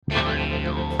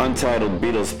Untitled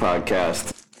Beatles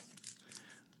podcast.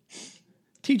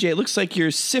 TJ, it looks like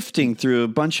you're sifting through a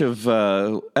bunch of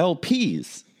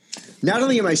LPs. Not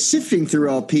only am I sifting through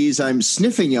LPs, I'm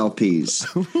sniffing LPs.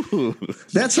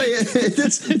 That's how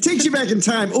it takes you back in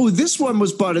time. Oh, this one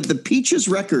was bought at the Peaches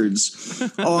Records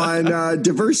on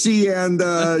Diversey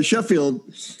and Sheffield.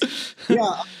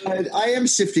 Yeah, I am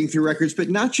sifting through records, but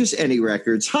not just any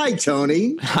records. Hi,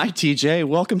 Tony. Hi, TJ.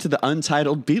 Welcome to the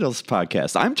Untitled Beatles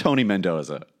podcast. I'm Tony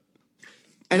Mendoza.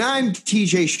 And I'm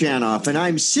TJ Shanoff, and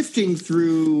I'm sifting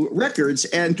through records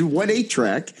and one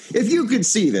 8-track. If you could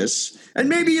see this, and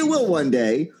maybe you will one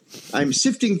day, I'm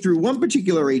sifting through one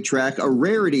particular 8-track, a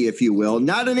rarity, if you will.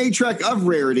 Not an 8-track of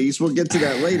rarities. We'll get to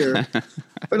that later.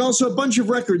 But also a bunch of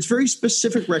records, very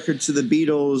specific records to the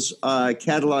Beatles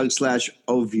catalog /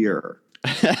 oeuvre.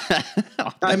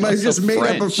 I might have just made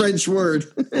up a French word.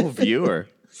 Viewer.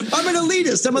 I'm an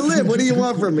elitist. I'm a lib. What do you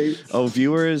want from me? Oh,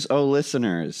 viewers. Oh,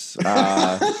 listeners.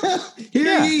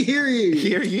 Hear ye, hear ye.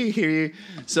 Hear ye, hear ye.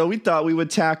 So we thought we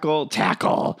would tackle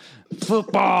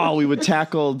football. We would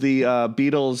tackle the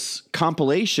Beatles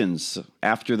compilations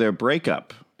after their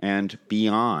breakup and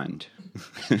beyond.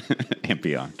 And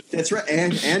beyond. That's right.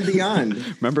 And beyond.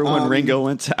 Remember when Ringo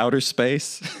went to outer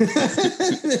space? I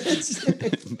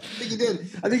think he did.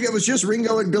 I think it was just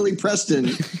Ringo and Billy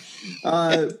Preston.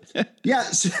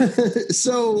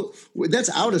 So that's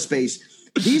outer space.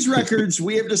 These records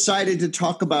we have decided to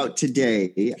talk about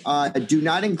today do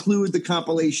not include the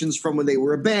compilations from when they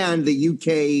were a band, the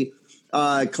UK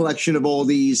collection of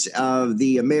oldies,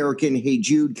 the American Hey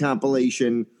Jude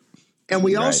compilation. And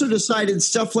we also decided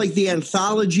stuff like the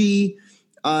anthology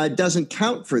doesn't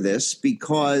count for this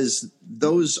because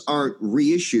those aren't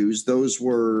reissues. Those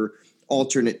were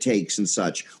alternate takes and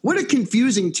such. What a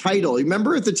confusing title.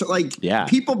 Remember at the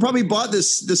people probably bought the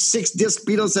 6-disc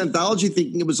Beatles anthology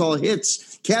thinking it was all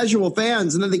hits, casual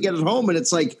fans, and then they get it home and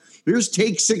it's like, here's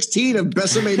take 16 of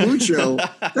Besame Mucho.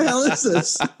 The hell is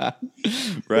this?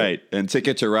 Right. And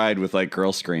Ticket to Ride with like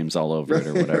girl screams all over it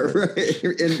or whatever. Right.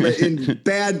 In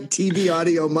bad TV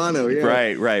audio mono.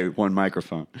 Yeah. Right. One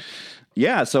microphone.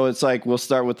 Yeah. So it's like, we'll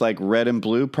start with like Red and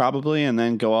Blue probably, and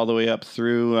then go all the way up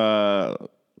through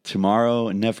Tomorrow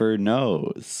Never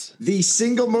Knows. The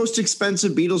single most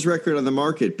expensive Beatles record on the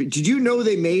market. Did you know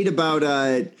they made about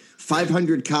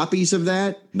 500 copies of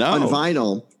that on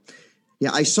vinyl?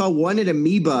 Yeah, I saw one at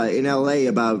Amoeba in LA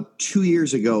about 2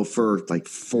 years ago for like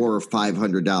 $400 or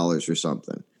 $500 or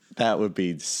something. That would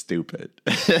be stupid.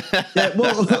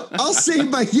 Well, I'll say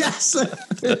my yes.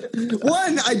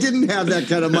 One, I didn't have that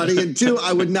kind of money, and two,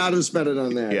 I would not have spent it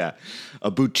on that. Yeah, a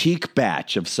boutique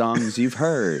batch of songs you've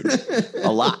heard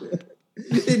a lot.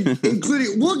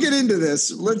 Including, we'll get into this.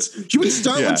 Should we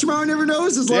start with Tomorrow Never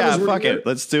Knows? Fuck it.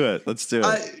 Let's do it.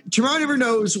 Tomorrow Never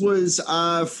Knows was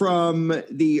from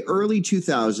the early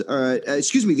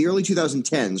 2000s, the early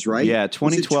 2010s, right? Yeah,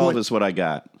 2012 is what I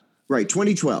got. Right,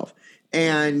 2012.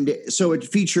 And so it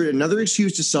featured Another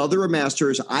Excuse to Sell the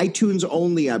Remasters, iTunes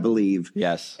only, I believe.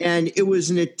 Yes. And it was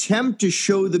an attempt to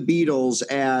show the Beatles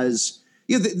as...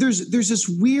 there's this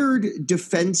weird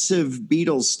defensive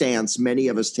Beatles stance many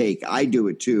of us take. I do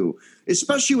it too,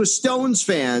 especially with Stones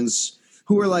fans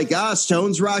who are like,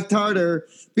 Stones rocked harder.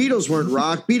 Beatles weren't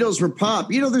rock. Beatles were pop.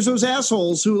 There's those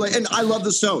assholes who and I love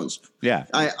the Stones. Yeah.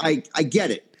 I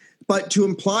get it. But to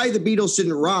imply the Beatles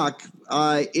didn't rock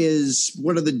is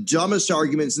one of the dumbest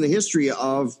arguments in the history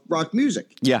of rock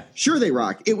music. Yeah. Sure, they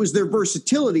rock. It was their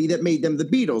versatility that made them the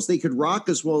Beatles. They could rock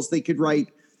as well as they could write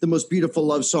the most beautiful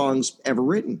love songs ever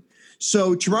written.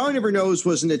 So Tomorrow Never Knows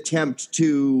was an attempt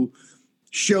to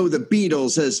show the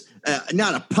Beatles as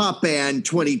not a pop band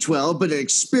 2012, but an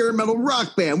experimental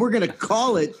rock band. We're going to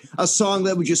call it a song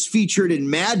that was just featured in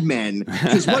Mad Men,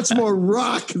 because what's more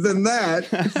rock than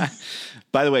that?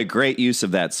 By the way, great use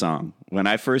of that song. When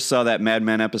I first saw that Mad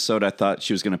Men episode, I thought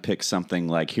she was going to pick something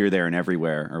like Here, There, and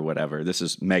Everywhere or whatever. This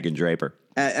is Megan Draper.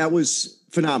 That was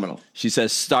phenomenal. She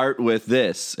says, start with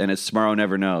this, and it's Tomorrow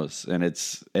Never Knows. And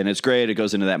it's great. It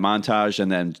goes into that montage, and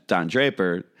then Don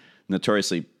Draper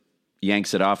notoriously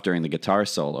yanks it off during the guitar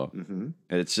solo. Mm-hmm.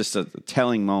 It's just a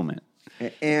telling moment.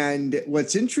 And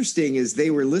what's interesting is they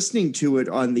were listening to it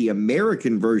on the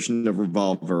American version of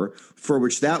Revolver, for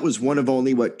which that was one of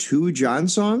only, 2 John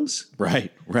songs?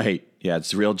 Right. Yeah,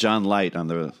 it's real John Light on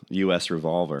the U.S.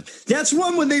 Revolver. That's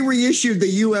one when they reissued the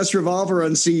U.S. Revolver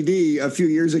on CD a few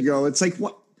years ago. It's like,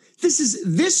 what? This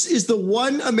is the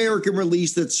one American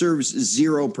release that serves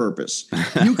zero purpose.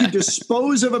 You could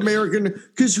dispose of American,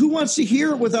 because who wants to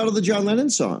hear it without all the John Lennon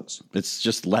songs? It's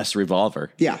just less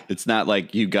Revolver. Yeah. It's not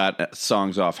like you got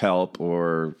songs off Help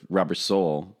or Rubber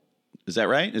Soul. Is that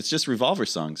right? It's just Revolver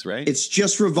songs, right? It's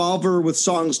just Revolver with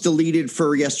songs deleted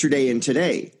for Yesterday and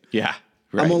Today. Yeah.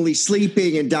 Right. I'm Only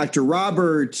Sleeping and Dr.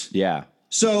 Robert. Yeah.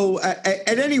 So at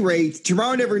any rate,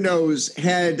 Tomorrow Never Knows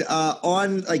had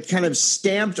on like kind of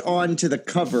stamped onto the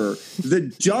cover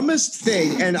the dumbest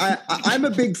thing. And I'm a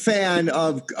big fan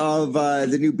of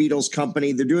the new Beatles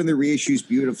company. They're doing the reissues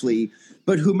beautifully.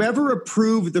 But whomever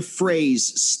approved the phrase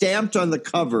stamped on the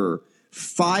cover,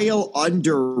 "File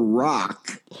under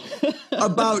rock,"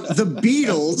 about the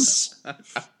Beatles,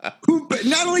 who've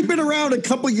not only been around a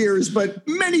couple years, but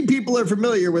many people are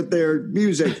familiar with their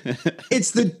music.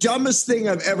 It's the dumbest thing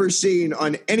I've ever seen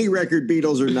on any record,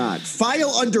 Beatles or not. File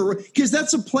under, because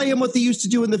that's a play on what they used to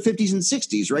do in the 50s and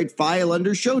 60s, right? File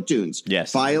under show tunes.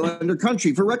 Yes. File under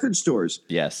country for record stores.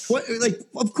 Yes. What, like,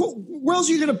 of course, where else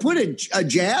are you going to put it? A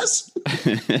jazz?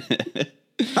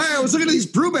 I was looking at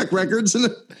these Brubeck records, and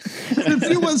a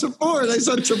few months before, and I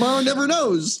saw Tomorrow Never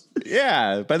Knows.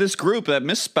 Yeah, by this group that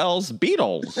misspells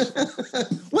Beatles.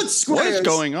 What's squares? What is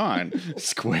going on?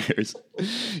 Squares.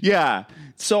 Yeah.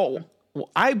 So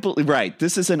I believe, right.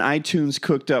 This is an iTunes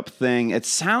cooked up thing. It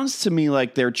sounds to me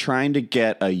like they're trying to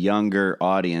get a younger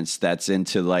audience that's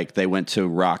into, like, they went to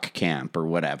rock camp or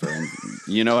whatever. And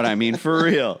you know what I mean? For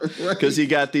real. Because you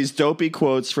got these dopey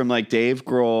quotes from, like, Dave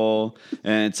Grohl,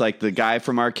 and it's like the guy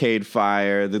from Arcade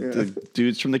Fire, the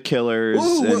dudes from the Killers.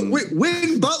 Ooh,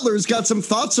 Wayne Butler's got some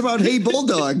thoughts about Hey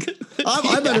Bulldog.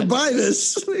 I better buy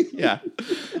this. Yeah.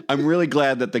 I'm really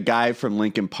glad that the guy from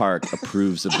Linkin Park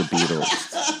approves of the Beatles.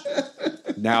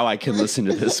 Now I can listen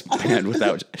to this band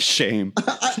without shame.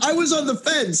 I was on the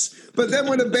fence, but then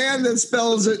when a band that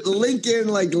spells it Lincoln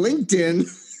like LinkedIn,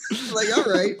 like,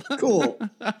 all right, cool.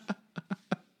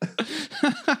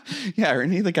 Yeah, are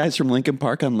any of the guys from Linkin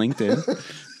Park on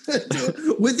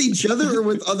LinkedIn? With each other or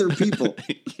with other people?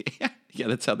 Yeah,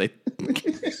 that's how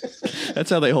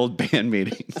they hold band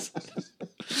meetings.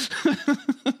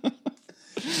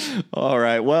 All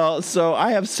right. Well, so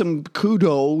I have some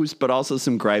kudos, but also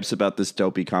some gripes about this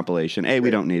dopey compilation. A, we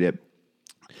don't need it.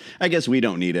 I guess we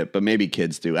don't need it, but maybe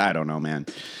kids do. I don't know, man.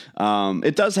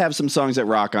 It does have some songs that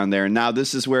rock on there. Now,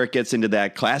 this is where it gets into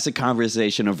that classic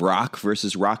conversation of rock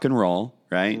versus rock and roll,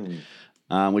 right?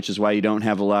 Which is why you don't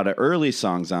have a lot of early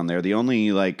songs on there. The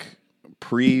only, like,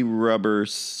 pre-Rubber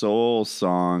Soul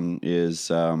song is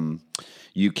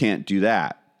You Can't Do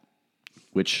That,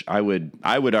 which I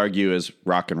would argue is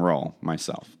rock and roll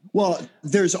myself. Well,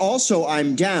 there's also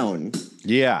I'm Down.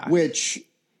 Yeah. Which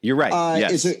you're right.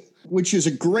 Yes. Which is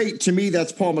a great, to me,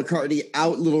 that's Paul McCartney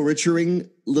out Little Richard.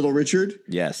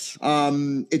 Yes.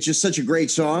 It's just such a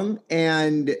great song.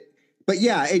 But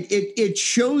yeah, it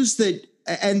shows that,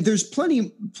 and there's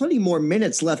plenty more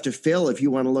minutes left to fill if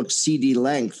you want to look CD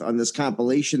length on this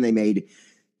compilation they made.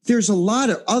 There's a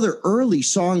lot of other early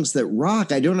songs that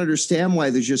rock. I don't understand why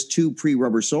there's just two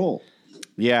pre-Rubber Soul.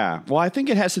 Yeah. Well, I think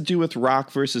it has to do with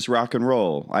rock versus rock and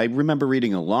roll. I remember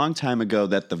reading a long time ago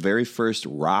that the very first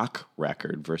rock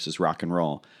record versus rock and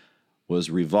roll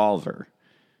was Revolver.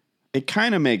 It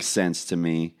kind of makes sense to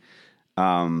me.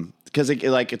 Because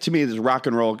to me, rock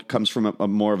and roll comes from a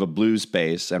more of a blues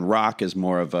base, and rock is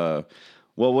more of a,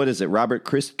 well, what is it? Robert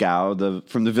Christgau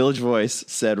from the Village Voice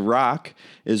said rock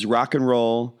is rock and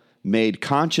roll made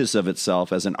conscious of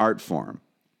itself as an art form.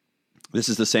 This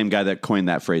is the same guy that coined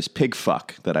that phrase, pig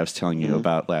fuck, that I was telling you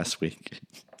about last week.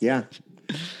 Yeah.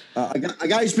 A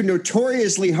guy who's been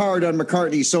notoriously hard on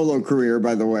McCartney's solo career,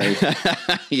 by the way.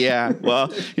 Yeah, well,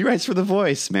 he writes for The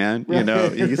Voice, man. You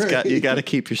know, you got to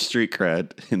keep your street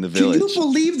cred in the Village. Can you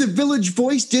believe the Village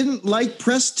Voice didn't like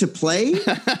Press to Play?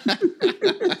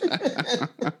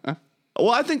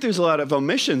 Well, I think there's a lot of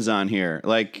omissions on here.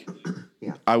 Like,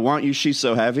 I Want You, She's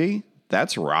So Heavy.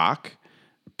 That's rock.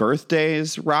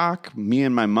 Birthdays rock. Me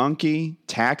and My Monkey.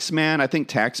 Taxman. I think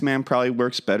Taxman probably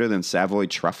works better than Savoy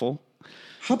Truffle.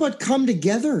 How about Come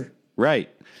Together? Right.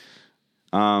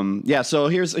 Yeah, so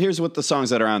here's what the songs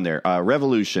that are on there.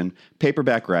 Revolution,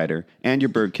 Paperback Writer, And Your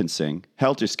Bird Can Sing,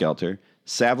 Helter Skelter,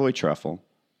 Savoy Truffle,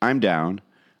 I'm Down,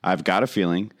 I've Got a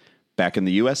Feeling, Back in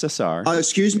the USSR.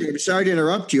 Excuse me, I'm sorry to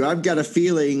interrupt you. I've Got a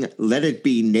Feeling, Let It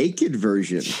Be Naked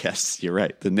version. Yes, you're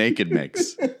right. The naked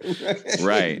mix.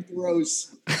 Right.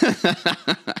 Gross.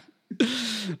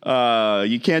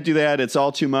 You Can't Do That. It's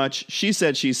All Too Much. She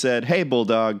Said, Hey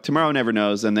Bulldog, Tomorrow Never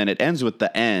Knows, and then it ends with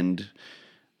The End,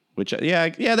 which yeah,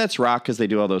 that's rock because they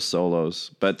do all those solos.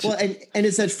 But well, and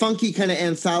it's that funky kind of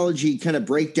anthology kind of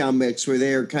breakdown mix where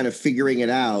they're kind of figuring it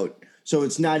out. So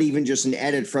it's not even just an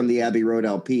edit from the Abbey Road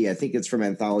LP. I think it's from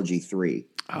Anthology 3.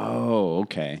 Oh,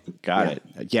 okay. Got it.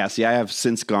 Yeah, see, I have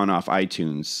since gone off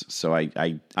iTunes, so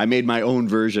I made my own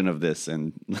version of this,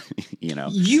 and, you know.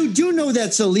 You do know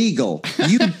that's illegal.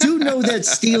 You do know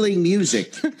that's stealing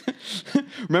music.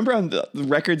 Remember on the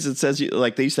records it says,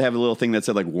 like, they used to have a little thing that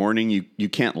said, like, warning, you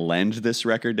can't lend this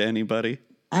record to anybody?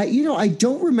 I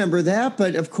don't remember that,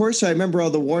 but of course I remember all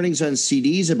the warnings on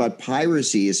CDs about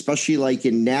piracy, especially like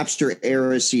in Napster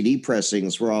era CD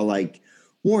pressings were all like,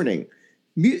 warning.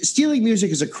 Stealing music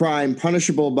is a crime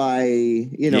punishable by,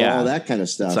 all that kind of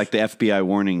stuff. It's like the FBI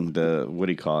warning, what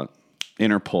do you call it?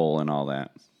 Interpol and all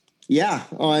that. Yeah.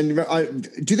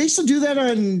 Do they still do that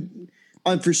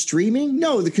on for streaming?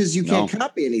 No, because you can't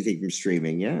copy anything from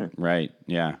streaming. Yeah. Right.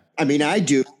 Yeah. I mean, I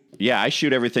do. Yeah. I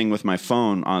shoot everything with my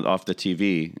phone off the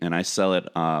TV and I sell it.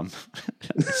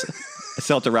 I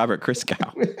sell it to Robert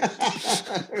Christgau.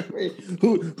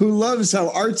 who loves how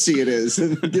artsy it is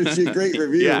and gives you a great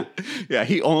review. Yeah.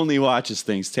 He only watches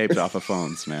things taped off of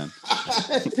phones, man.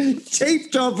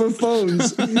 Taped off of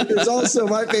phones is also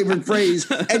my favorite phrase.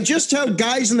 And just how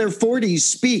guys in their 40s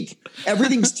speak.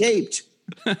 Everything's taped.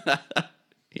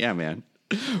 Yeah, man.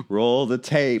 Roll the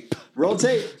tape. Roll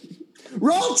tape.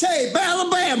 Roll tape,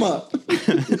 Alabama.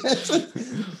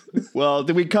 Well,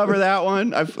 did we cover that one?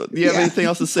 Do you have anything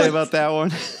else to say about that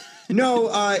one? No,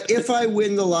 if I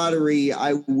win the lottery,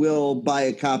 I will buy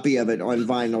a copy of it on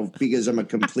vinyl because I'm a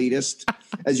completist,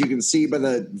 as you can see by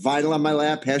the vinyl on my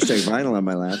lap, #vinyl on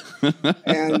my lap.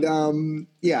 And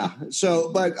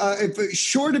but if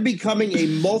short of becoming a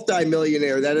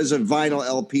multimillionaire, that is a vinyl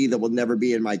LP that will never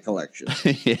be in my collection.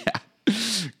 Yeah.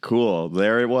 Cool.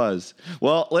 There it was.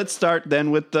 Well, let's start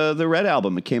then with the Red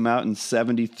Album. It came out in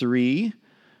 1973.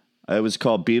 It was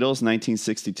called Beatles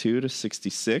 1962 to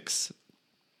 66.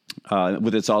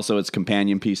 With its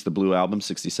companion piece, the Blue Album,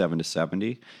 67 to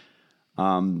 70.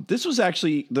 This was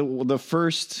actually the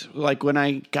first, like when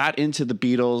I got into the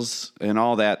Beatles and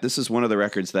all that, this is one of the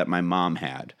records that my mom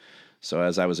had. So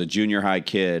as I was a junior high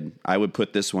kid, I would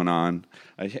put this one on.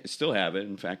 I still have it.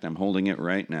 In fact, I'm holding it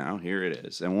right now. Here it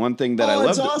is. And one thing that I love.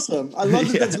 That's awesome. I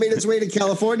love that that's made its way to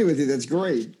California with you. That's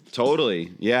great.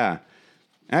 Totally. Yeah.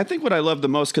 And I think what I love the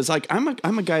most, because like I'm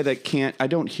a guy that I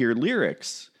don't hear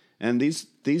lyrics. And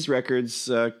these records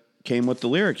came with the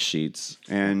lyric sheets.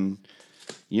 And,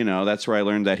 that's where I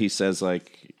learned that he says,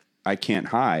 like, I can't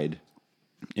hide.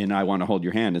 And I want to hold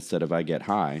your hand instead of I get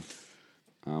high.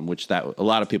 Which a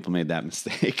lot of people made that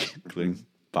mistake, including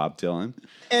Bob Dylan.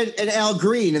 And Al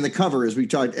Green in the cover, as we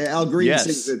talked. Al Green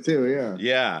sings it too, yeah.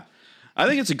 Yeah. I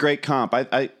think it's a great comp.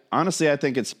 I honestly, I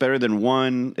think it's better than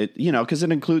one, because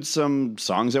it includes some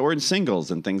songs that were in singles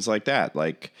and things like that.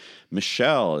 Like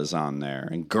Michelle is on there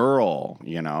and Girl,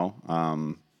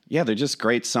 they're just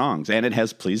great songs. And it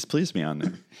has Please Please Me on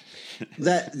there.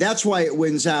 That's why it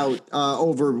wins out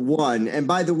over one. And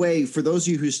by the way, for those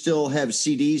of you who still have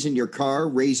CDs in your car,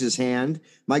 raise his hand.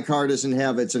 My car doesn't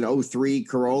have, it's an 03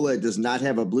 Corolla. It does not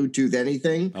have a Bluetooth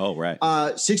anything. Oh, right.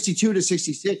 62 to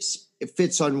 66, it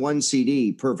fits on one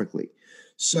CD perfectly.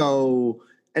 So,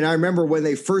 and I remember when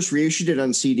they first reissued it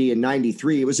on CD in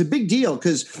 93, it was a big deal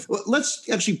because I'm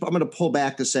going to pull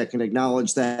back a second,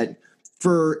 acknowledge that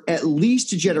for at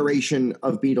least a generation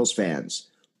of Beatles fans,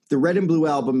 the Red and Blue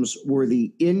albums were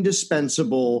the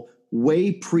indispensable,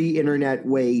 way pre-internet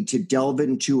way to delve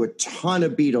into a ton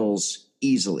of Beatles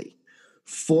easily.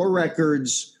 4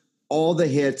 records, all the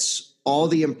hits, all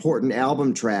the important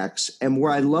album tracks. And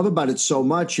where I love about it so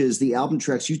much is the album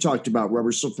tracks you talked about,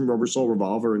 from Rubber Soul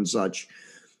Revolver and such.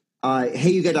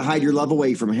 Hey, You Got to Hide Your Love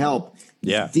Away from Help.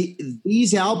 Yeah.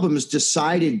 These albums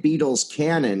decided Beatles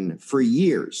canon for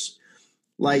years.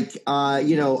 Like,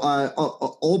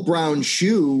 Old Brown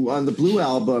Shoe on the Blue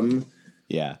album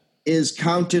is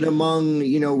counted among,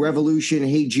 Revolution,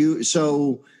 Hey Jude.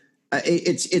 So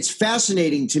it's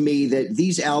fascinating to me that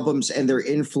these albums and their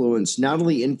influence not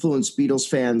only influenced Beatles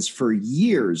fans for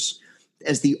years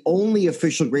as the only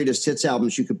official greatest hits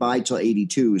albums you could buy till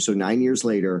 82, so 9 years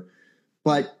later,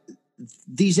 but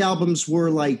these albums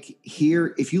were like,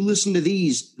 here, if you listen to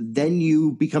these, then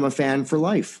you become a fan for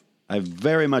life. I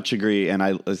very much agree, and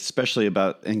especially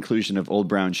about inclusion of Old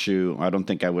Brown Shoe. I don't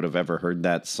think I would have ever heard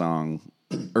that song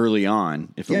early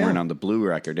on if it weren't on the Blue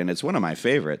record, and it's one of my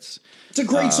favorites. It's a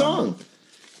great song.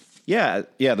 Yeah,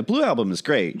 the Blue album is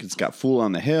great. It's got Fool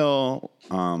on the Hill.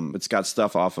 It's got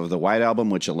stuff off of the White album,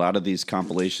 which a lot of these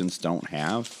compilations don't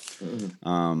have.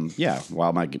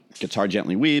 While My Guitar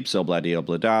Gently Weeps, Obla-Di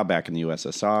Obla-Da, Back in the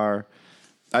USSR.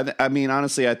 I mean,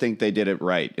 honestly, I think they did it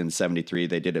right in 73.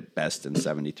 They did it best in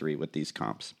 73 with these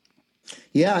comps.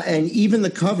 Yeah, and even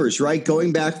the covers, right?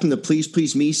 Going back from the Please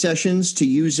Please Me sessions to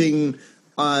using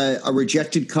a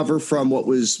rejected cover from what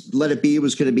was Let It Be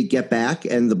was going to be Get Back,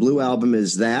 and the Blue album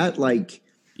is that. Like,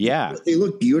 Yeah. they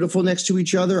look beautiful next to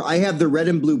each other. I have the red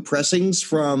and blue pressings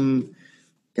from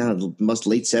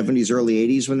late 70s, early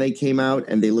 80s when they came out,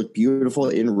 and they look beautiful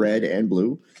in red and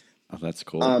blue. Oh, that's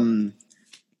cool.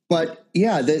 But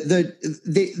yeah,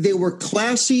 they were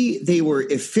classy, they were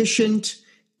efficient,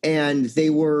 and they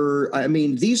were, I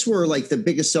mean, these were like the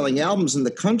biggest selling albums in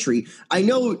the country. I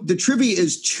know the trivia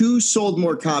is 2 sold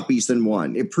more copies than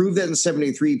 1. It proved that in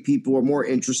 73 people were more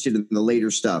interested in the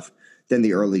later stuff than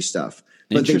the early stuff.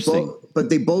 But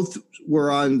they both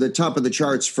were on the top of the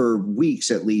charts for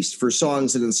weeks, at least, for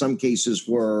songs that in some cases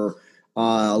were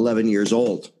 11 years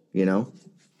old, you know?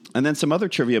 And then some other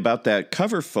trivia about that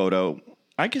cover photo.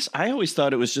 I guess I always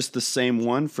thought it was just the same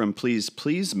one from Please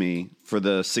Please Me for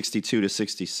the 62 to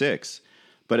 66,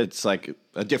 but it's like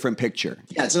a different picture.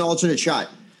 Yeah, it's an alternate shot.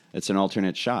 It's an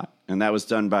alternate shot. And that was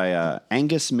done by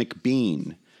Angus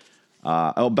McBean.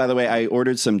 By the way, I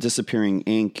ordered some disappearing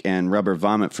ink and rubber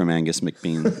vomit from Angus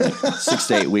McBean like 6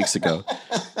 to 8 weeks ago.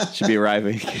 Should be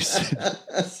arriving.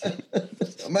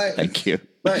 Thank you.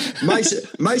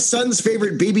 My son's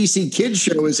favorite BBC Kids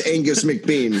show is Angus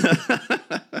McBean.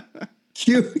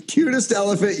 Cutest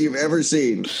elephant you've ever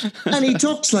seen. And he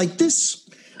talks like this.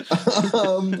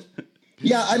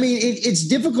 Yeah, I mean, it's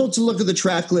difficult to look at the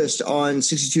track list on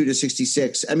 62 to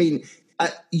 66. I mean,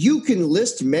 you can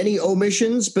list many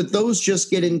omissions, but those just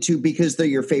get into because they're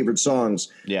your favorite songs.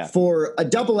 Yeah. For a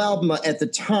double album at the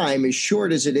time, as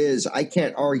short as it is, I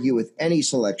can't argue with any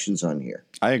selections on here.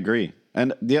 I agree.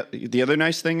 And the other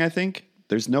nice thing, I think,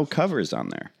 there's no covers on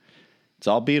there. It's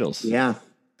all Beatles. Yeah.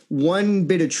 One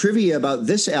bit of trivia about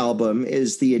this album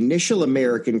is the initial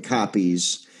American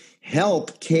copies.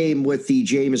 Help came with the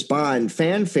James Bond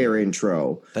fanfare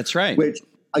intro. That's right. Which,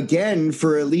 again,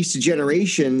 for at least a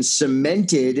generation,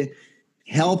 cemented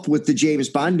Help with the James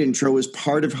Bond intro as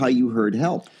part of how you heard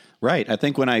Help. Right. I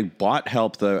think when I bought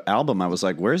Help, the album, I was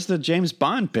like, where's the James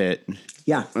Bond bit?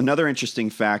 Yeah. Another interesting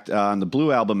fact, on the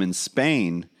Blue album in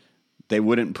Spain, they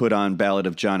wouldn't put on Ballad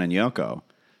of John and Yoko.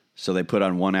 So they put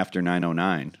on One After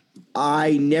 909.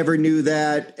 I never knew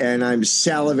that, and I'm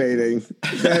salivating.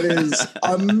 That is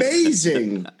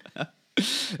amazing.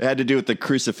 It had to do with the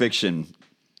crucifixion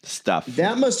stuff.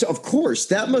 That must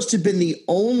have been the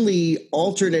only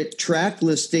alternate track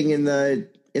listing in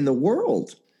the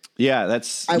world. Yeah,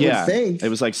 I would think. It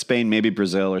was like Spain, maybe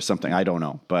Brazil or something. I don't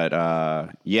know. But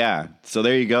yeah. So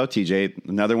there you go, TJ.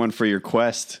 Another one for your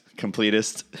quest,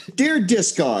 completist. Dear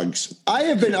Discogs, I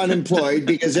have been unemployed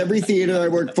because every theater I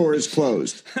work for is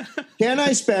closed. Can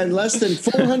I spend less than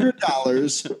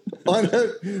 $400 on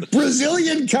a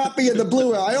Brazilian copy of the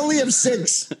Blue? I only have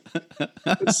 6.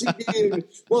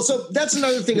 Well, so that's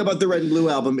another thing about the Red and Blue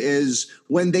album is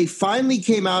when they finally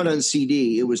came out on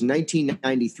CD, it was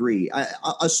 1993.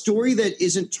 A story that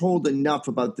isn't told enough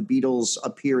about the Beatles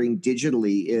appearing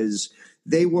digitally is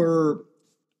they were,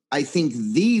 I think,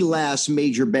 the last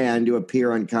major band to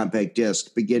appear on compact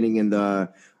disc beginning in the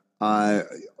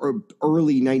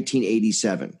early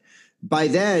 1987. By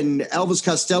then, Elvis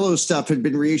Costello's stuff had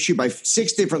been reissued by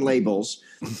 6 different labels,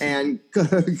 and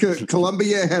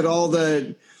Columbia had all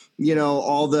the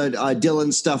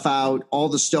Dylan stuff out, all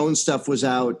the Stone stuff was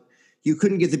out. You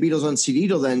couldn't get the Beatles on CD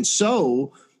till then,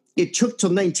 so it took till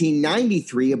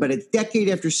 1993, about a decade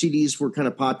after CDs were kind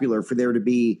of popular, for there to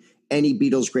be any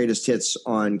Beatles greatest hits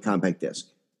on compact disc.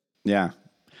 Yeah.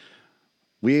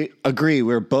 We agree.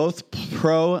 We're both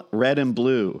pro Red and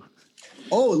Blue.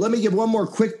 Oh, let me give one more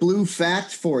quick Blue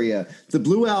fact for you. The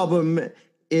Blue album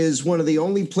is one of the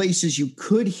only places you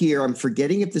could hear, I'm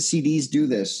forgetting if the CDs do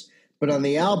this, but on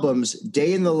the albums,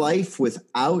 Day in the Life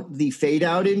without the fade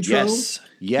out intro. Yes.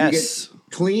 You get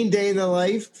clean Day in the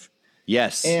Life.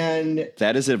 Yes. And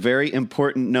that is a very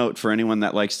important note for anyone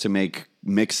that likes to make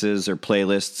mixes or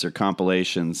playlists or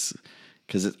compilations.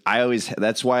 Because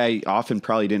that's why I often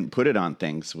probably didn't put it on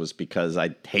things, was because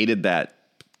I hated that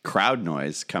crowd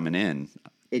noise coming in.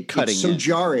 It's so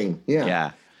jarring. Yeah.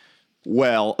 Yeah.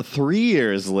 Well, 3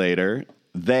 years later,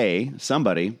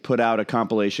 somebody put out a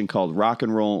compilation called Rock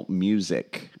and Roll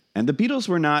Music. And the Beatles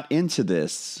were not into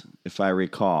this, if I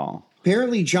recall.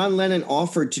 Apparently, John Lennon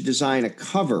offered to design a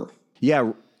cover.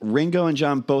 Yeah, Ringo and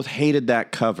John both hated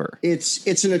that cover.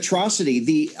 It's an atrocity.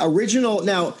 The original,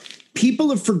 now, people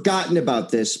have forgotten about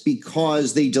this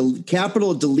because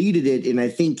Capitol deleted it in, I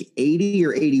think, 80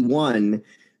 or 81,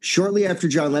 shortly after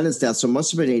John Lennon's death, so it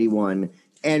must have been 81,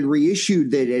 and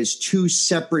reissued it as 2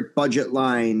 separate budget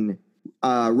line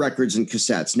records and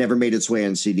cassettes. Never made its way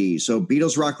on CD. So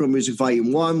Beatles Rock and Roll Music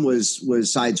Volume 1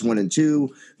 was sides 1 and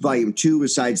 2. Volume 2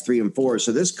 was sides 3 and 4.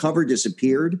 So this cover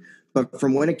disappeared, but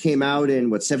from when it came out in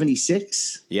what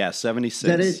 76? Yeah, 76. Is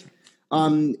that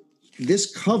it?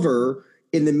 This cover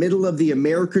in the middle of the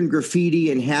American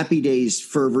Graffiti and Happy Days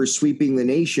fervor sweeping the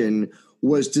nation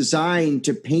was designed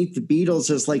to paint the Beatles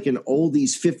as like an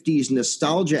oldies 50s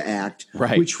nostalgia act,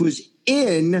 right, which was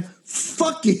in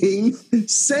fucking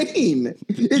sane.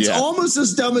 It's almost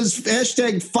as dumb as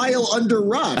hashtag file under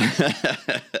rock.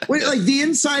 Wait, like the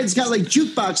inside's got like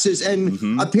jukeboxes,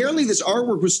 and apparently this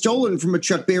artwork was stolen from a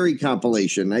Chuck Berry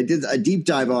compilation. I did a deep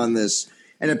dive on this,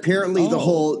 and apparently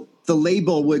the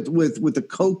label with the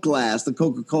Coke glass, the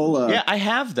Coca-Cola. Yeah, I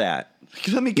have that.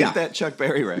 Let me get that Chuck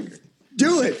Berry record.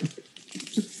 Do it.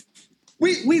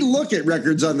 We look at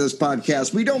records on this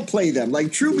podcast. We don't play them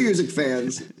like true music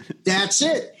fans. That's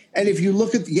it. And if you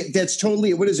look at that's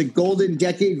totally, what is it? Golden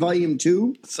Decade Volume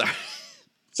 2. Sorry,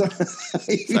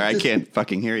 I can't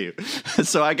fucking hear you.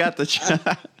 So I got the.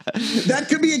 That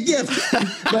could be a gift.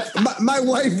 My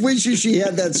wife wishes she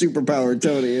had that superpower,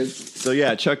 Tony. So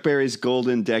yeah, Chuck Berry's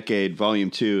Golden Decade Volume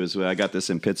 2 is where I got this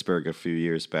in Pittsburgh a few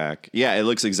years back. Yeah, it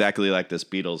looks exactly like this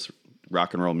Beatles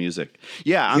rock and roll music.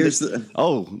 Yeah.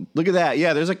 Look at that.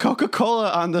 Yeah, there's a Coca-Cola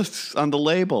on the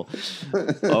label.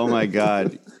 Oh my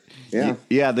God. Yeah.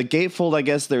 Yeah, the gatefold, I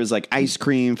guess there's like ice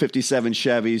cream, 57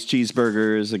 Chevys,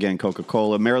 cheeseburgers, again,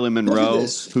 Coca-Cola, Marilyn Monroe,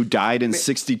 who died in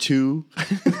 62.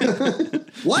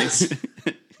 What?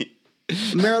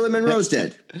 Marilyn Monroe's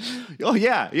dead. Oh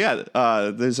yeah. It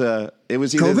was either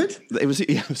COVID? It was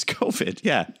COVID.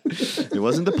 Yeah. It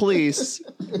wasn't the police.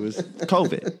 It was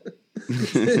COVID.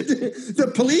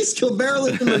 The police killed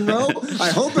Marilyn Monroe. I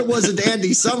hope it wasn't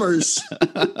Andy Summers.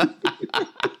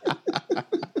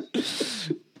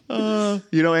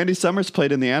 Andy Summers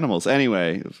played in the Animals.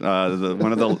 Anyway,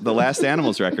 one of the last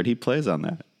Animals record, he plays on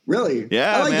that. Really?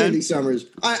 Yeah, I like man. Andy Summers.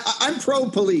 I'm pro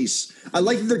police. I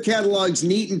like that their catalog's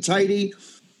neat and tidy.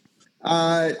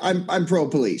 I'm pro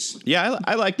police. Yeah,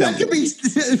 I like them. That could be.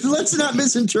 Let's not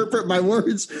misinterpret my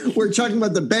words. We're talking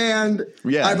about the band.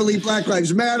 Yeah. I believe Black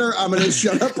Lives Matter. I'm going to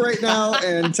shut up right now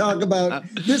and talk about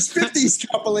this 50s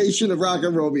compilation of rock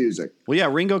and roll music. Well, yeah,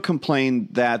 Ringo complained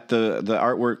that the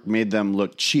artwork made them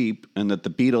look cheap and that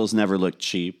the Beatles never looked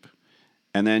cheap.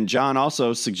 And then John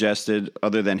also suggested,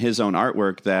 other than his own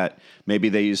artwork, that maybe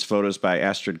they used photos by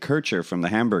Astrid Kircher from the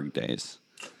Hamburg days.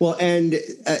 Well, and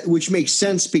which makes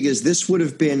sense because this would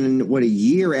have been, a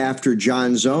year after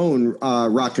John's own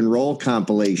rock and roll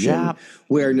compilation,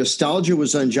 where nostalgia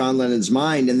was on John Lennon's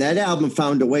mind. And that album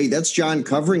found a way. That's John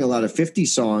covering a lot of 50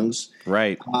 songs.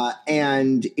 Right.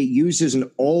 And it uses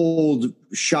an old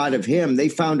shot of him. They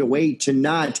found a way to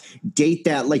not date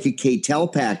that like a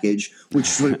KTEL package,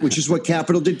 which is what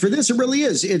Capitol did for this. It really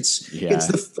is. It's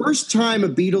the first time a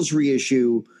Beatles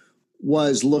reissue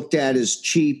was looked at as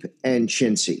cheap and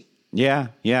chintzy. Yeah,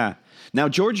 yeah. Now,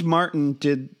 George Martin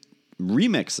did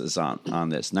remixes on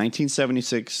this,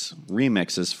 1976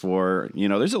 remixes for,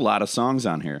 there's a lot of songs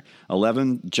on here.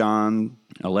 11 John,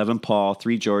 11 Paul,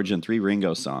 3 George, and 3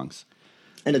 Ringo songs.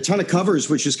 And a ton of covers,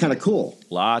 which is kind of cool.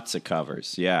 Lots of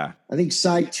covers, yeah. I think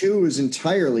side 2 is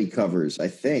entirely covers, I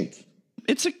think.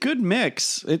 It's a good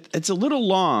mix. It's a little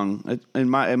long, in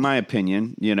my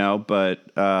opinion, but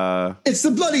it's the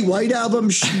Bloody White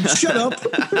Album. Shut up.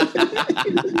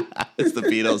 It's the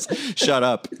Beatles. Shut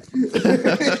up.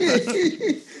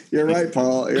 You're right,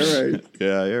 Paul. You're right.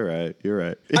 Yeah, you're right. You're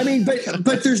right. I mean,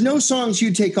 but there's no songs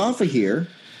you take off of here.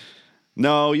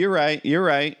 No, you're right. You're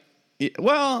right.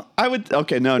 Well, I would.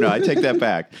 Okay, no, I take that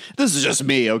back. This is just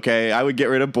me. Okay, I would get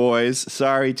rid of Boys.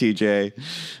 Sorry, TJ.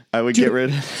 I would get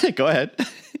rid of. Go ahead.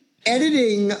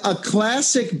 Editing a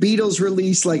classic Beatles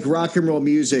release like Rock and Roll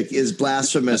Music is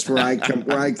blasphemous. Where I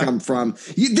come from,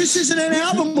 this isn't an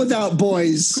album without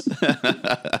Boys.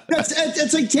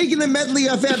 That's like taking the medley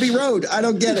off Abbey Road. I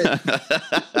don't get it.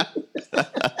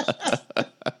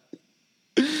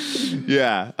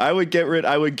 Yeah, I would get rid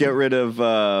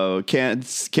of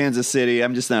Kansas City.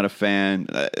 I'm just not a fan.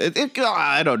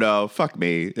 I don't know. Fuck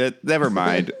me. Never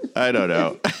mind. I don't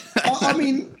know. I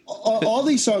mean, all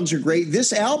these songs are great.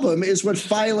 This album is what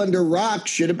File Under Rock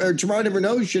should have, or Tomorrow Never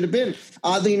Knows should have been.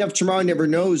 Oddly enough, Tomorrow Never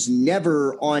Knows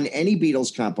never on any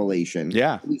Beatles compilation.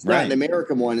 Yeah, at least not an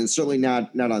American one, and certainly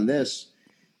not on this.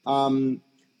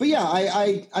 But yeah,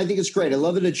 I think it's great. I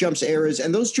love that it jumps eras.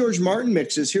 And those George Martin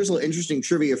mixes, here's a little interesting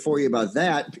trivia for you about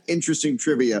that. Interesting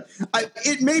trivia.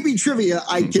 It may be trivia.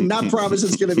 I cannot promise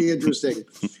it's going to be interesting.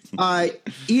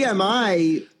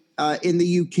 EMI in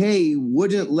the UK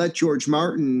wouldn't let George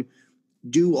Martin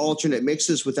do alternate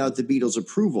mixes without the Beatles'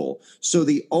 approval. So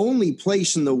the only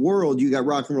place in the world you got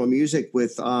rock and roll music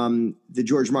with the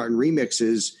George Martin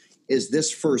remixes is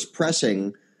this first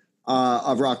pressing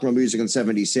of rock and roll music in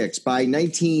 '76. By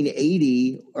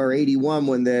 1980 or '81,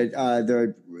 when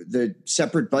the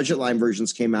separate budget line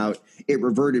versions came out, it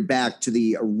reverted back to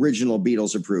the original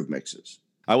Beatles approved mixes.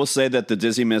 I will say that the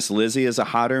Dizzy Miss Lizzy is a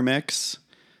hotter mix.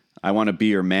 I Want to Be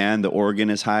Your Man. The organ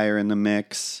is higher in the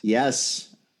mix.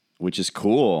 Yes, which is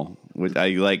cool.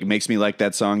 Makes me like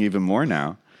that song even more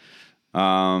now.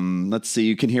 Let's see.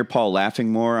 You can hear Paul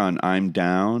laughing more on I'm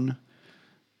Down.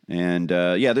 And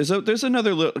there's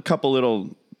another couple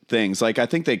little things. Like I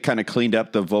think they kind of cleaned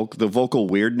up the vocal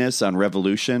weirdness on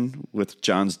Revolution with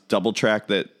John's double track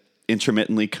that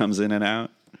intermittently comes in and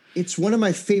out. It's one of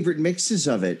my favorite mixes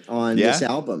of it on this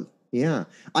album. Yeah.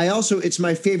 It's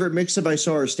my favorite mix of I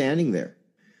Saw Her Standing There.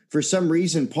 For some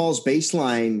reason, Paul's bass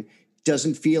line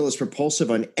doesn't feel as propulsive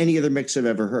on any other mix I've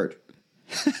ever heard.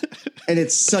 And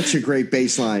it's such a great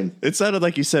bass line. It sounded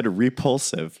like you said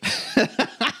repulsive.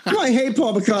 No, I hate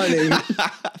Paul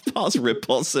McCartney. Paul's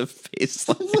repulsive bass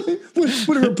line.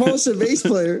 What a repulsive bass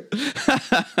player.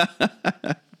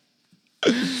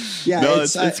 Yeah, no,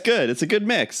 it's good. It's a good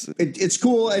mix. It's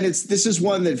cool, and this is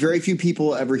one that very few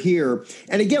people ever hear.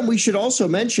 And again, we should also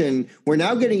mention we're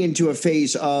now getting into a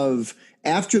phase of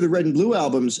after the Red and Blue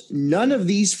albums. None of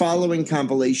these following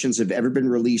compilations have ever been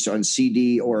released on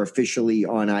CD or officially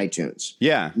on iTunes.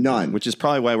 Yeah, none. Which is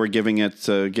probably why we're giving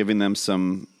them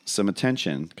some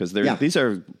attention because these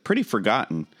are pretty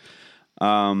forgotten.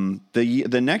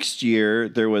 The next year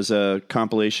there was a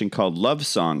compilation called Love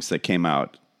Songs that came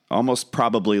out. Almost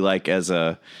probably like as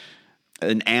an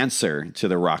answer to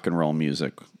the rock and roll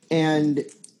music. And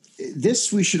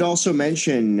this, we should also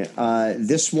mention,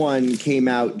 this one came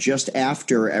out just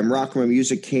after, and rock and roll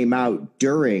music came out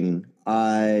during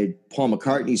Paul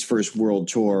McCartney's first world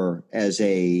tour as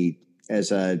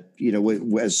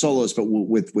soloist, but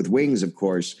with Wings, of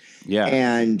course. Yeah.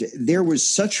 And there was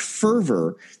such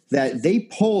fervor that they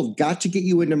pulled Got to Get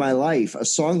You Into My Life, a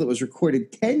song that was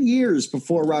recorded 10 years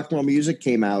before rock and roll music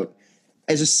came out,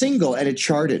 as a single, and it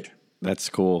charted. That's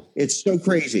cool. It's so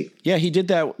crazy. Yeah, he did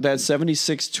that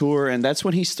 76 tour, and that's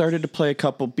when he started to play a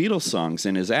couple Beatles songs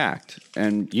in his act.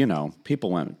 And,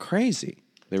 people went crazy.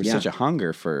 There was such a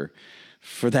hunger for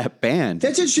that band.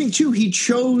 That's interesting, too. He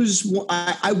chose,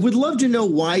 I would love to know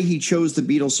why he chose the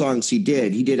Beatles songs he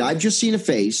did. He did I've Just Seen a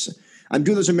Face. I'm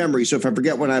doing this in memory, so if I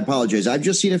forget one, I apologize. I've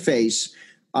Just Seen a Face.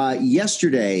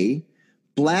 Yesterday,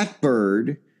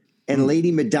 Blackbird, and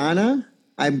Lady Madonna,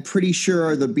 I'm pretty sure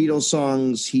are the Beatles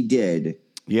songs he did.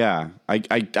 Yeah. I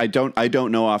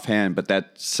don't know offhand, but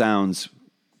that sounds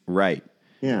right.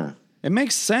 Yeah. It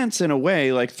makes sense in a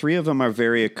way. Like 3 of them are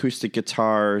very acoustic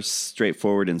guitars,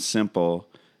 straightforward and simple.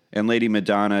 And Lady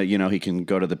Madonna, he can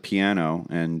go to the piano,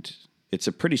 and it's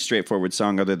a pretty straightforward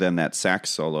song other than that sax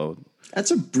solo. That's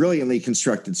a brilliantly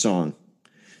constructed song.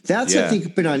 That's, I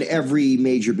think, been on every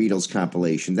major Beatles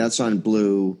compilation. That's on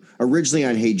Blue, originally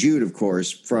on Hey Jude, of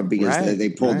course, because they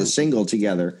pulled the single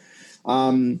together.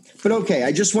 But okay,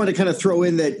 I just want to kind of throw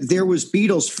in that there was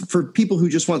Beatles, for people who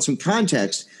just want some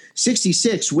context.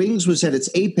 66, Wings was at its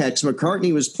apex.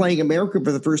 McCartney was playing America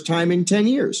for the first time in 10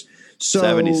 years. So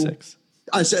 76.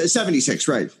 76,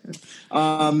 right.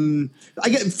 I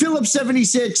get Phillips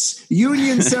 76,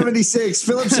 Union 76,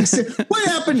 Phillips 66. What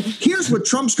happened? Here's what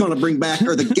Trump's going to bring back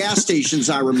are the gas stations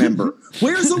I remember.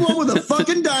 Where's the one with the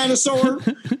fucking dinosaur?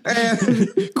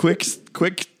 And quick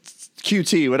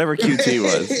QT, whatever QT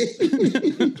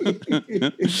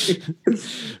was.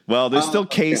 Well, there's still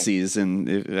Casey's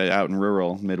out in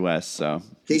rural Midwest. So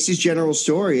Casey's General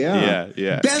Store,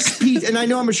 yeah. Best pizza, and I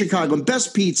know I'm a Chicagoan.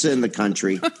 Best pizza in the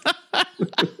country.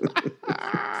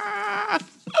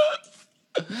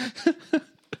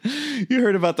 You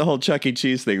heard about the whole Chuck E.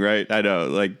 Cheese thing, right? I know,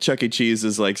 like Chuck E. Cheese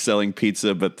is like selling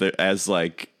pizza, but as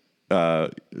like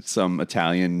some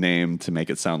Italian name to make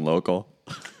it sound local.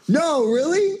 No,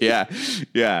 really? Yeah,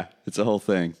 it's a whole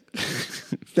thing.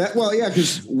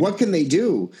 Because what can they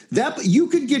do? That you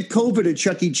could get COVID at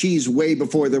Chuck E. Cheese way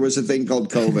before there was a thing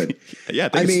called COVID. Yeah,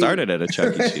 I think it started at a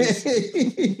Chuck E.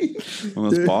 Cheese. One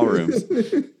of those ballrooms.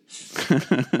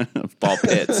 Ball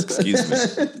pits, excuse me.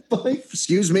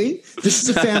 Excuse me? This is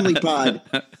a family pod.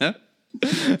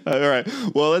 All right.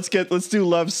 Well, let's do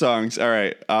Love Songs. All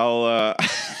right.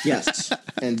 Yes.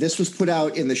 And this was put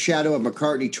out in the shadow of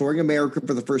McCartney touring America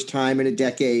for the first time in a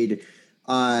decade.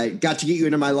 Got to Get You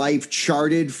Into My Life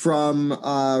charted from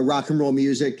rock and roll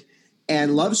music,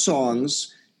 and Love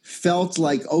Songs felt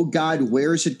like, oh God,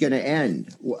 where's it going to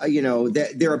end?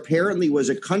 There apparently was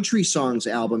a country songs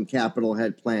album Capitol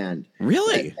had planned.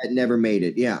 Really? That never made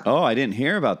it. Yeah. Oh, I didn't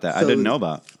hear about that. So I didn't know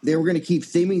about. They were going to keep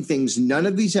theming things. None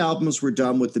of these albums were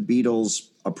done with the Beatles'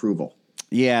 approval.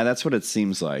 Yeah, that's what it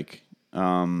seems like.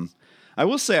 I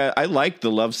will say I like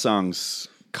the Love Songs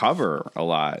cover a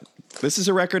lot. This is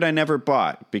a record I never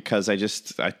bought because I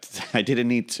didn't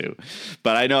need to.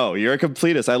 But I know you're a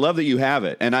completist. I love that you have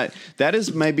it. And that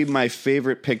is maybe my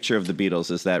favorite picture of the Beatles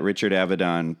is that Richard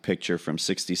Avedon picture from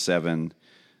 1967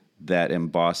 that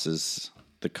embosses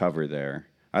the cover there.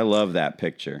 I love that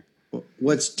picture.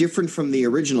 What's different from the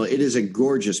original? It is a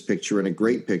gorgeous picture and a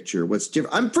great picture. What's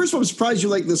different? First of all, I'm surprised you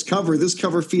like this cover. This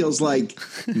cover feels like,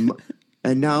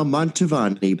 and now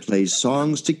Mantovani plays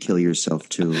songs to kill yourself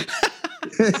to.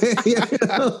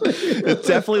 It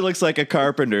definitely looks like a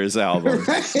Carpenter's album.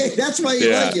 Right. That's why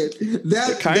you like it. That's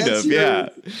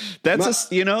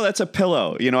a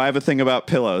pillow. I have a thing about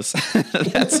pillows. I've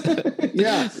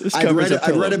read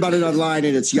about it online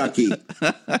and it's yucky.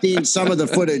 Seeing some of the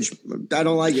footage, I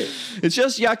don't like it. It's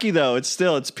just yucky though. It's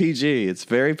PG. It's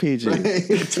very PG.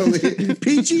 Totally.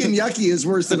 PG and yucky is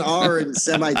worse than R and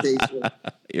semi-tasteful.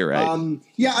 You're right.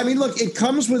 Look, it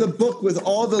comes with a book with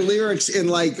all the lyrics in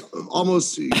like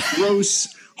almost gross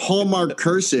Hallmark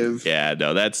cursive. Yeah,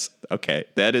 no, that's okay.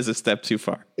 That is a step too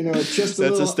far. Just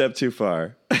a step too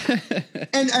far.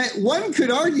 And one could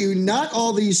argue not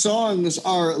all these songs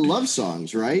are love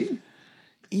songs, right?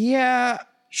 Yeah.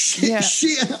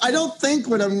 I don't think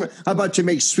when I'm about to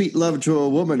make sweet love to a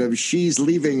woman of she's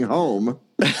leaving home.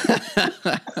 Well,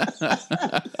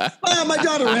 my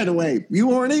daughter ran away. You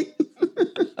horny?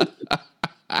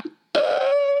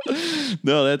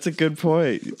 No, that's a good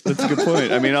point.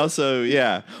 I mean, also,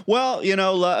 yeah. Well,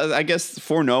 I guess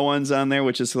For No One's on there,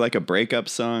 which is like a breakup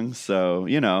song. So,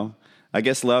 I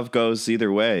guess love goes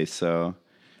either way. So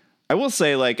I will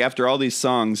say, like, after all these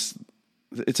songs,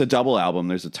 it's a double album.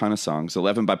 There's a ton of songs,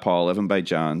 11 by Paul, 11 by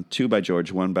John, 2 by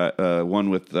George, one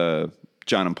with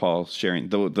John and Paul sharing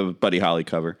the Buddy Holly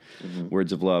cover,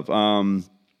 Words of Love.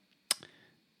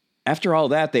 After all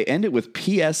that, they end it with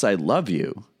P.S. I Love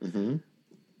You,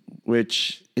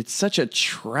 which it's such a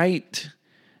trite,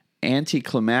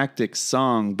 anticlimactic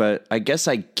song, but I guess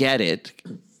I get it.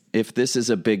 If this is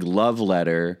a big love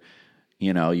letter,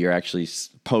 you're actually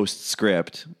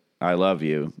postscript. I love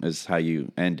you is how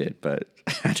you end it, but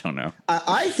I don't know.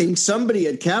 I think somebody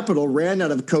at Capitol ran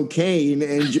out of cocaine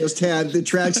and just had the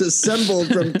tracks assembled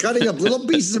from cutting up little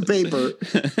pieces of paper,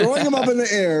 throwing them up in the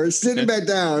air, sitting back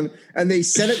down, and they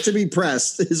sent it to be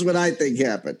pressed is what I think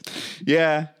happened.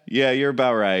 Yeah, you're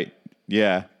about right.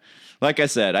 Yeah. Like I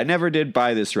said, I never did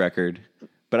buy this record,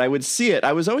 but I would see it.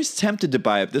 I was always tempted to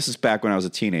buy it. This is back when I was a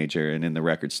teenager and in the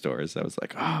record stores. I was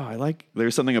like,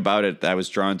 there's something about it that I was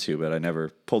drawn to, but I never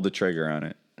pulled the trigger on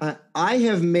it. I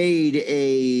have made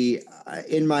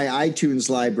in my iTunes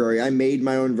library, I made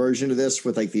my own version of this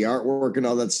with like the artwork and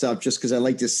all that stuff, just because I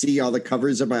like to see all the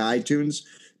covers of my iTunes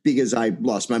because I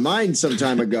lost my mind some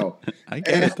time ago. I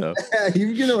get it though.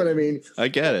 You know what I mean? I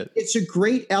get it. It's a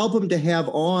great album to have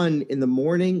on in the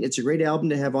morning. It's a great album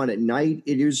to have on at night.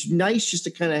 It is nice just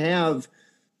to kind of have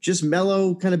just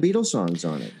mellow kind of Beatles songs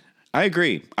on it. I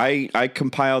agree. I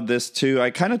compiled this too.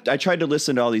 I tried to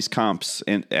listen to all these comps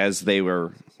as they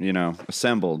were,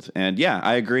 assembled. And yeah,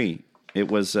 I agree.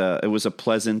 It was a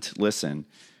pleasant listen.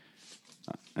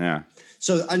 Yeah.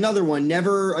 So another one,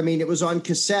 it was on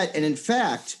cassette. And in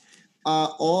fact,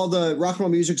 all the Rock and Roll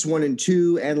Music's 1 and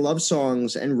 2 and Love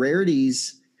Songs and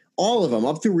Rarities, all of them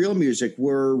up through Real Music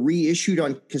were reissued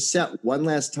on cassette one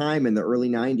last time in the early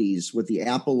 90s with the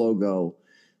Apple logo.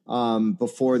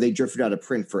 Before they drifted out of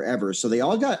print forever. So they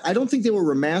all I don't think they were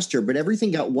remastered, but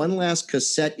everything got one last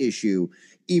cassette issue,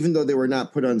 even though they were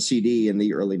not put on CD in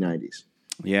the early 90s.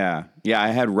 Yeah. Yeah.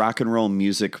 I had Rock and Roll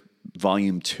Music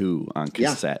Volume 2 on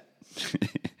cassette.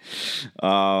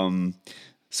 Yeah.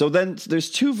 So then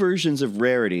there's 2 versions of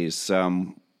Rarities.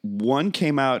 One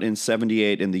came out in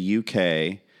 1978 in the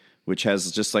UK, which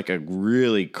has just like a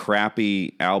really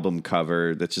crappy album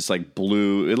cover that's just like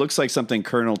blue. It looks like something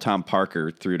Colonel Tom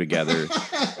Parker threw together,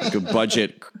 like a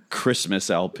budget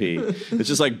Christmas LP. It's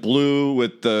just like blue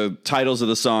with the titles of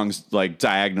the songs like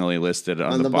diagonally listed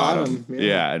on the bottom.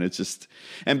 Yeah, and it's just,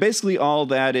 and basically all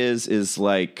that is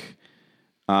like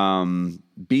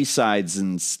B-sides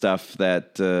and stuff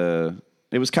that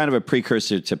it was kind of a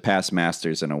precursor to Past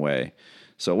Masters in a way.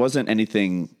 So it wasn't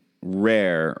anything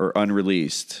rare or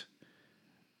unreleased.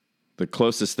 The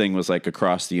closest thing was like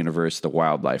Across the Universe, the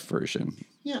Wildlife version.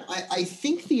 Yeah, I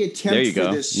think the attempt there you for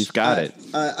go. this... You've got it.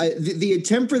 The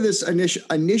attempt for this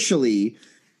initially,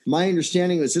 my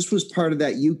understanding was this was part of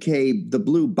that UK, the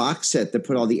Blue box set that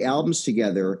put all the albums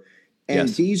together. And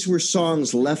these were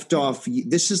songs left off.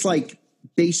 This is like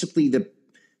basically the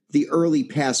early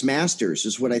Past Masters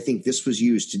is what I think this was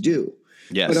used to do.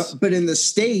 Yes. But in the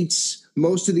States...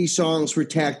 most of these songs were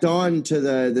tacked on to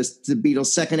the Beatles'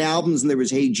 second albums, and there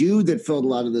was Hey Jude that filled a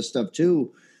lot of this stuff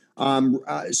too.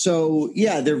 So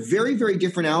yeah, they're very, very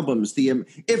different albums.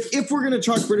 If we're going to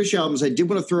talk British albums, I did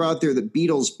want to throw out there the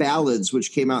Beatles Ballads,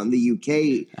 which came out in the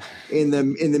UK in the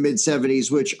mid '70s,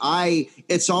 which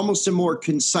it's almost a more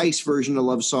concise version of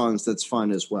love songs. That's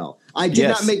fun as well. I did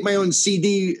not make my own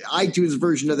CD iTunes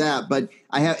version of that, but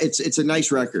I have. It's a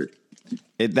nice record.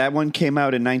 That one came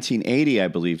out in 1980, I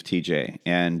believe, TJ,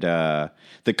 and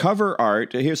the cover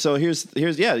art here. So here's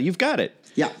you've got it.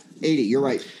 Yeah, 80. You're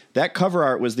right. That cover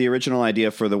art was the original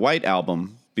idea for the White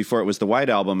Album before it was the White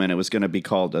Album, and it was going to be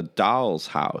called A Doll's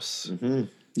House. Mm-hmm.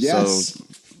 Yes. So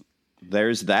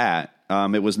there's that.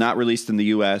 It was not released in the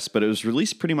U.S., but it was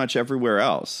released pretty much everywhere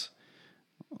else,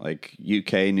 like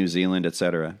UK, New Zealand,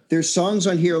 etc. There's songs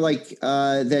on here like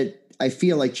that I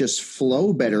feel like just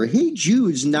flow better. Hey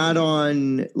Jude's not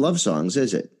on Love Songs,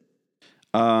 is it?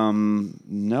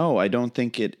 No, I don't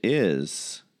think it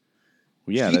is.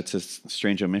 Yeah, that's a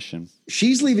strange omission.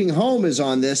 She's Leaving Home is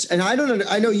on this, and I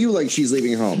know you like She's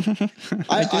Leaving Home.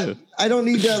 I don't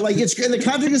need to like it's in the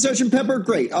context of Sgt. Pepper.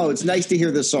 Great. Oh, it's nice to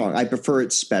hear this song. I prefer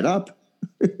it sped up.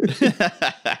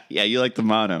 Yeah, you like the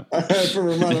mono. For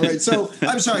mono, right? So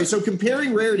I'm sorry. So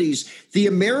comparing rarities, the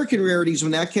American rarities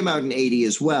when that came out in '80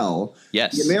 as well.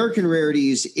 Yes, the American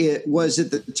rarities it was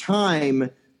at the time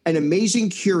an amazing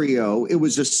curio. It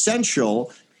was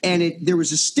essential, and there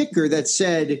was a sticker that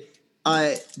said.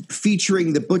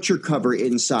 Featuring the Butcher cover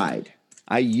inside.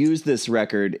 I used this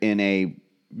record in a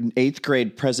 8th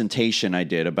grade presentation I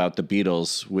did about the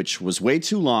Beatles, which was way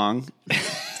too long.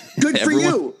 Good for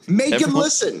you. Make him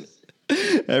listen.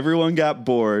 Everyone got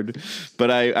bored, but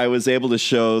I was able to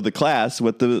show the class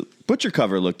what the Butcher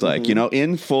cover looked like,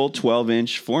 in full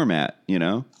 12-inch format,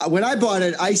 When I bought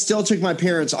it, I still took my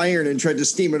parents' iron and tried to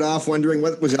steam it off, wondering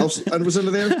what was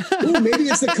under there. Ooh, maybe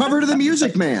it's the cover to the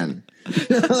Music Man. It's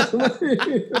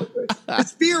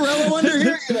Fiorello under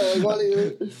here,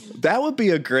 That would be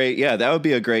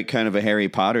a great kind of a Harry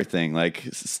Potter thing, like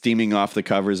steaming off the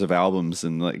covers of albums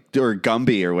and or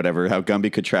Gumby or whatever, how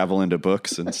Gumby could travel into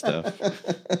books and stuff.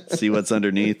 See what's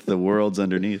underneath, the world's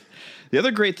underneath. The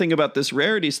other great thing about this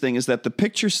rarities thing is that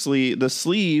the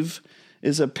sleeve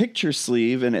is a picture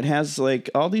sleeve, and it has like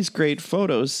all these great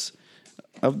photos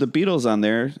of the Beatles on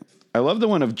there. I love the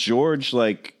one of George,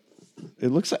 like, it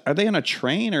looks like, are they on a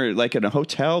train or like in a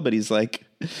hotel? But he's like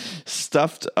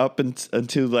stuffed up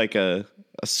into like a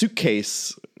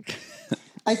suitcase.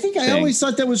 I think I always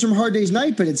thought that was from Hard Day's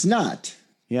Night, but it's not.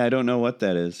 Yeah, I don't know what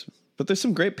that is. But there's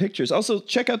some great pictures. Also,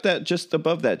 check out that just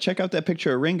above that. Check out that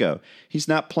picture of Ringo. He's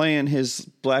not playing his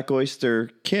Black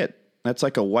Oyster kit. That's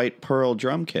like a white pearl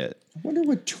drum kit. I wonder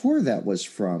what tour that was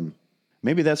from.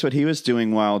 Maybe that's what he was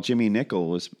doing while Jimmy Nicol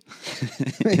was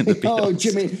in the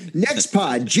Beatles. Next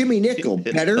pod, Jimmy Nicol,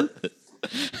 better.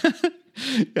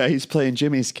 Yeah, he's playing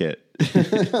Jimmy's kit.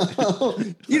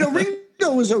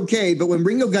 Ringo was okay, but when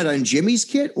Ringo got on Jimmy's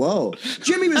kit, whoa.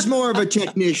 Jimmy was more of a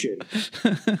technician.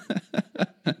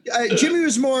 Jimmy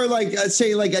was more like,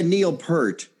 say, like a Neil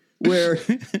Peart, where...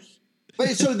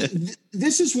 But so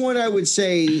this is one I would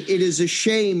say it is a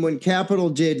shame when Capitol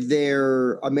did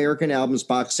their American Albums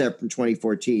box set from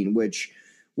 2014, which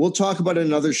we'll talk about in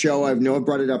another show. I've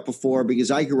brought it up before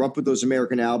because I grew up with those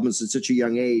American albums at such a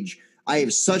young age. I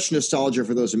have such nostalgia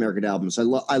for those American albums. I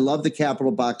love the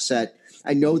Capitol box set.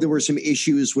 I know there were some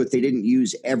issues with they didn't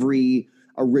use every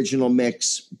original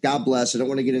mix. God bless. I don't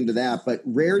want to get into that. But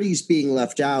rarities being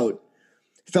left out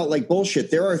felt like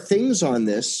bullshit. There are things on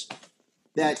this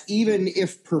that even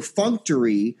if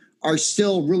perfunctory are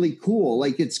still really cool.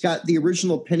 Like it's got the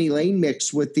original Penny Lane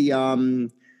mix with the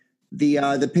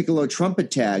piccolo trumpet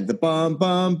tag, the bum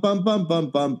bum bum bum bum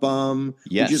bum bum,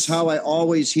 yes. Which is how I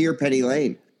always hear Penny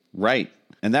Lane. Right.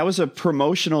 And that was a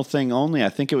promotional thing only. I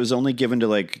think it was only given to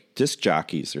like disc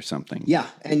jockeys or something. Yeah,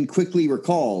 and quickly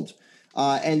recalled.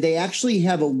 And they actually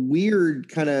have a weird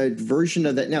kind of version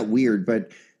of that. Not weird,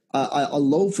 but a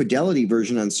low fidelity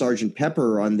version on Sgt.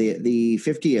 Pepper on the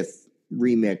 50th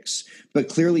remix, but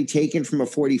clearly taken from a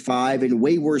 45 and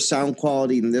way worse sound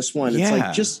quality than this one. Yeah. It's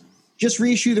like just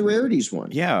reissue the rarities one.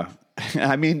 Yeah.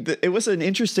 I mean, it was an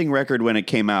interesting record when it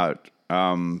came out.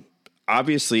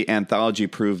 Obviously, Anthology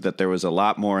proved that there was a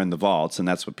lot more in the vaults, and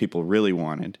that's what people really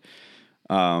wanted.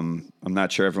 I'm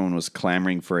not sure everyone was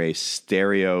clamoring for a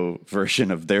stereo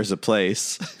version of There's a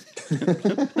Place.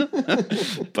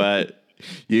 But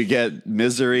you get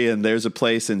Misery and There's a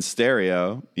Place in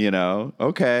stereo,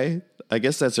 Okay, I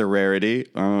guess that's a rarity.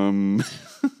 Well,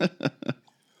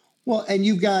 and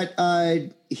you've got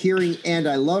Hearing And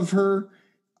I Love Her.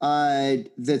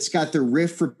 that's got the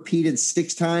riff repeated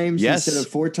 6 times Yes. instead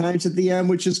of 4 times at the end,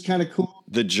 which is kind of cool.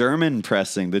 The German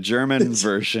pressing, the German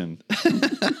version.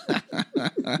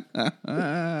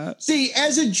 See,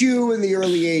 as a Jew in the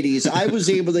early 80s, I was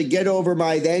able to get over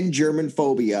my then German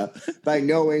phobia by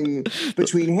knowing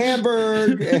between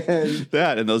Hamburg and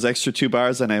That and those extra 2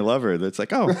 bars and I love her. That's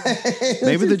like, oh,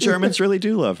 maybe the Germans really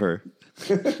do love her.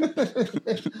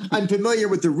 I'm familiar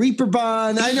with the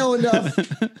Reeperbahn. I know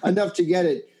enough to get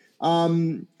it.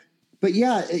 But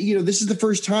yeah, this is the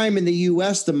first time in the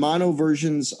U.S. the mono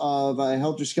versions of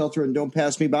Helter Skelter and Don't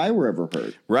Pass Me By were ever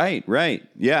heard. Right.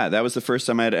 Yeah, that was the first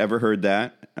time I had ever heard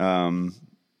that.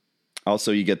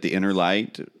 Also, you get the Inner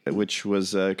Light, which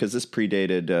was because this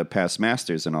predated Past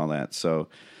Masters and all that. So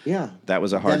yeah, that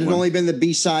was a hard one. That had only been the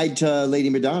B-side to Lady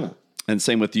Madonna. And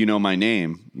same with You Know My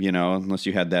Name, unless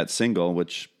you had that single,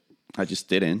 which I just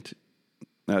didn't.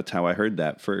 That's how I heard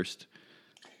that first.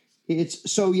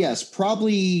 Yes,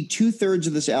 probably 2/3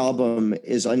 of this album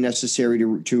is unnecessary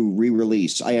to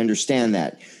re-release. I understand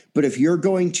that. But if you're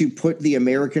going to put the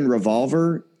American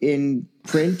Revolver in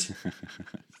print,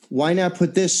 why not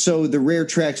put this? So the rare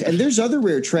tracks, and there's other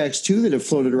rare tracks too that have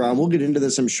floated around. We'll get into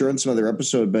this, I'm sure, in some other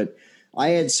episode. But I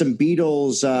had some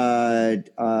Beatles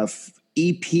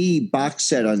EP box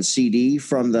set on CD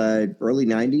from the early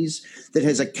 90s that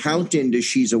has a count into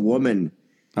She's a Woman.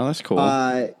 Oh, that's cool.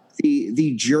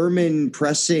 The German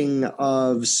pressing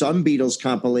of some Beatles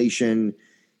compilation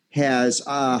has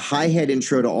a hi-hat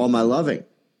intro to All My Loving.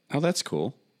 Oh, that's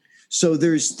cool. So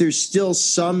there's still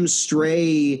some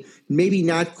stray, maybe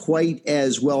not quite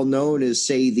as well known as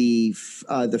say the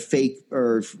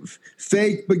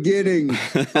fake beginning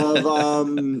of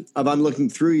I'm Looking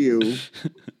Through You.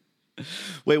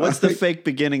 Wait, what's the fake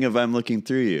beginning of I'm Looking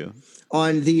Through You?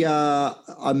 On the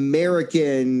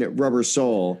American Rubber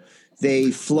Soul,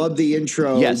 they flub the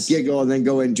intro, yes. Giggle, and then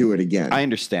go into it again. I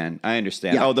understand.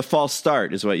 Yeah. Oh, the false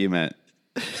start is what you meant.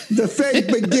 The fake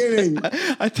beginning.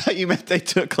 I thought you meant they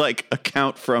took like a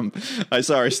count from I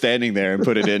Saw Her Standing There and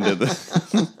put it into the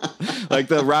like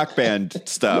the Rock Band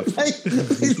stuff.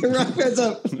 The Rock Band's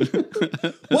up.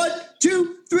 1,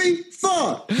 2, 3,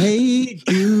 4. Hey,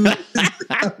 Jude.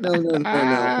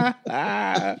 No.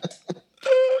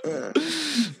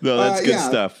 No, that's good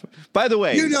stuff. By the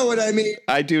way, you know what I mean.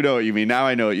 I do know what you mean. Now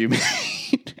I know what you mean.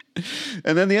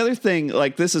 And then the other thing,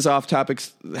 like this is off topic,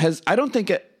 I don't think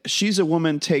She's a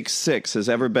Woman Takes 6 has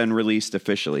ever been released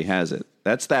officially, has it?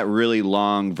 That's that really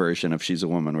long version of She's a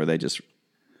Woman where they just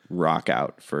rock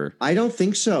out for. I don't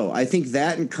think so. I think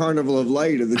that and Carnival of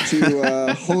Light are the two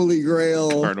holy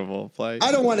grail. Carnival of Light.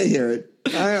 I don't want to hear it.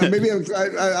 I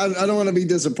don't want to be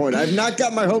disappointed. I've not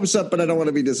got my hopes up, but I don't want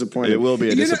to be disappointed. It will be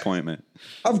a disappointment.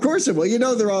 Of course it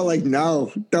will. They're all like,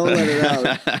 no, don't let it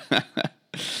out.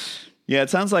 Yeah, it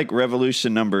sounds like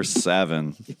Revolution number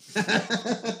 7.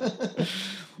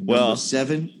 Well,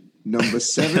 number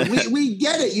seven. We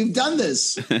get it. You've done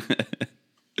this.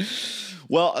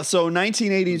 Well, so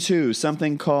 1982,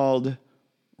 something called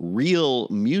Reel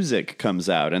Music comes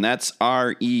out, and that's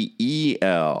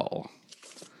REEL,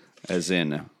 as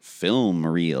in film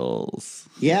reels.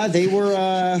 Yeah, they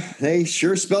were. They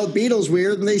sure spelled Beatles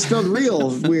weird, and they spelled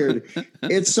real weird.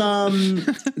 It's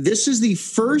This is the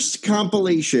first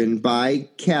compilation by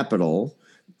Capitol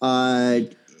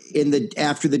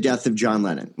after the death of John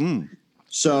Lennon.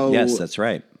 So yes, that's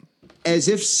right. As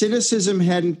if cynicism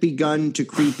hadn't begun to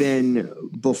creep in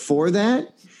before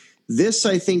that, this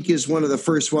I think is one of the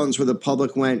first ones where the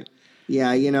public went,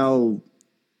 yeah,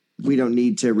 we don't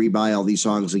need to rebuy all these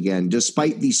songs again,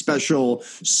 despite the special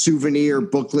souvenir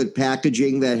booklet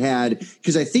packaging that had,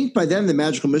 because I think by then the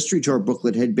Magical Mystery Tour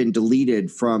booklet had been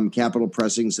deleted from Capitol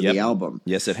pressings of the album.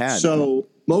 Yes, it had. So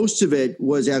most of it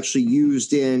was actually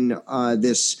used in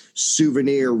this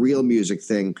souvenir real music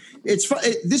thing. It's fun.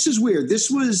 This is weird.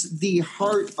 This was the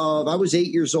heart of, I was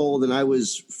 8 years old and I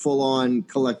was full on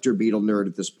collector Beatle nerd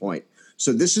at this point.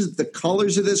 So this is the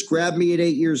colors of this grabbed me at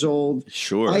 8 years old.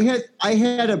 Sure. I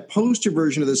had a poster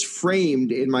version of this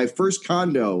framed in my first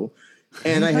condo,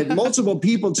 and I had multiple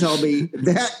people tell me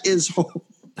that's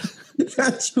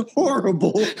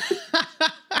horrible.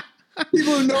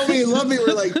 People who know me and love me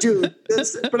were like, dude,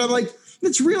 but I'm like,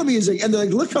 it's real music. And they're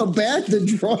like, look how bad the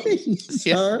drawings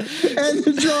are. And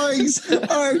the drawings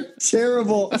are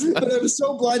terrible. But I'm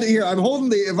so glad to hear. I'm holding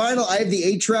the vinyl. I have the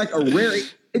 8-track, a rare.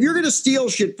 If you're going to steal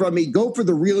shit from me, go for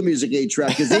the real music 8-track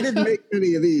because they didn't make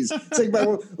any of these. It's like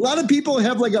a lot of people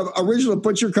have like an original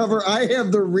butcher cover. I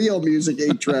have the real music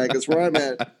 8-track. That's where I'm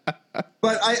at.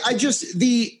 But I just,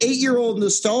 the 8-year-old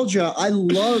nostalgia, I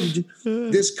loved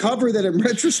this cover that in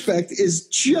retrospect is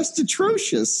just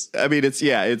atrocious. I mean, it's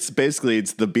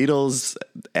the Beatles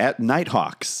at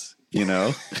Nighthawks, you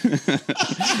know,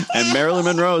 and Marilyn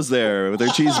Monroe's there with her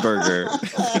cheeseburger.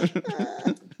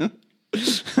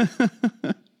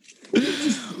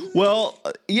 Well,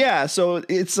 yeah. So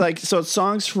it's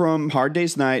songs from Hard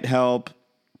Day's Night, Help,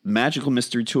 Magical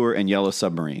Mystery Tour, and Yellow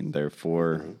Submarine. They're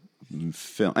for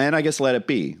film, and I guess Let It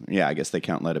Be. Yeah, I guess they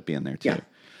count Let It Be in there too.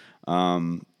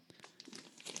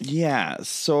 Yeah.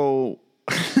 So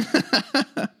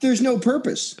there's no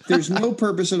purpose. There's no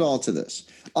purpose at all to this,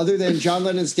 other than John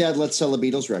Lennon's dad, let's sell a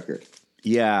Beatles record.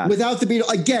 Yeah. Without the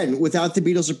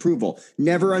Beatles' approval,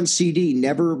 never on CD,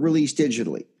 never released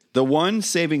digitally. The one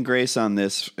saving grace on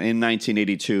this in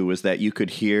 1982 was that you could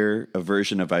hear a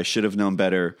version of I Should Have Known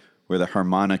Better where the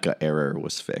harmonica error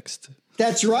was fixed.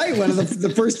 That's right. One of the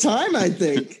first time, I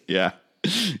think. Yeah.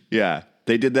 Yeah.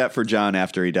 They did that for John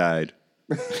after he died.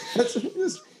 That's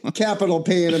Capital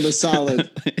paying him a solid.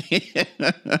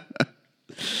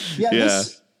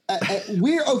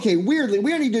 Weirdly,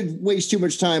 we don't need to waste too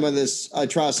much time on this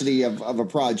atrocity of a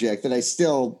project that I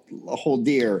still hold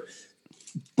dear.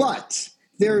 But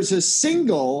there's a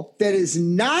single that is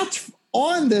not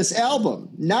on this album,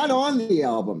 not on the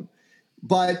album,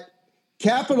 but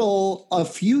Capitol, a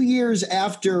few years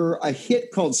after a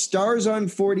hit called Stars on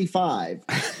 45,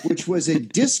 which was a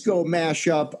disco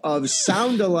mashup of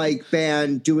sound-alike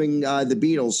band doing the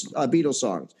Beatles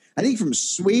songs. I think from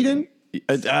Sweden.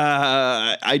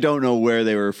 I don't know where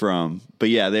they were from, but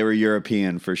yeah, they were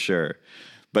European for sure.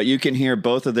 But you can hear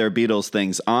both of their Beatles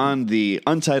things on the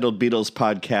Untitled Beatles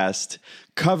Podcast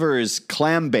Covers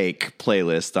Clam Bake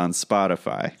playlist on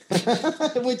Spotify.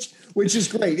 Which is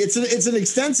great. It's an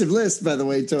extensive list, by the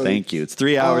way, Tony. Thank you. It's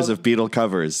 3 hours of Beatle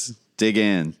covers. Dig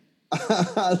in.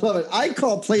 I love it. I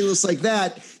call playlists like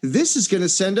that, this is going to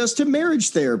send us to marriage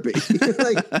therapy.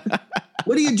 Like,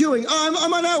 what are you doing? Oh,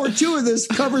 I'm on hour 2 of this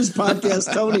covers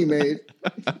podcast Tony made.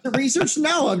 The research?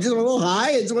 No, I'm just a little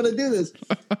high. I just want to do this.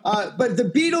 But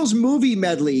the Beatles movie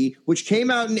medley, which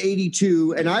came out in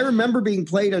 82, and I remember being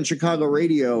played on Chicago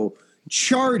radio,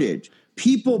 charted.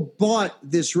 People bought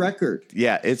this record.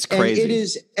 Yeah, it's crazy. And it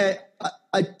is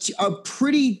a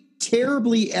pretty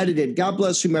terribly edited. God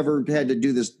bless whomever had to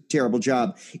do this terrible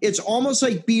job. It's almost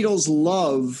like Beatles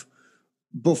Love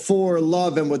before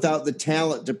Love and without the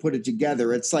talent to put it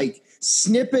together. It's like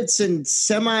snippets and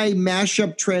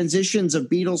semi-mashup transitions of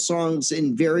Beatles songs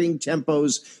in varying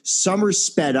tempos. Some are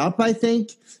sped up, I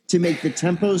think, to make the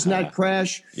tempos not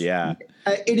crash. Yeah.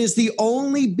 It is the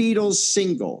only Beatles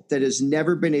single that has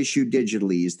never been issued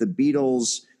digitally, is the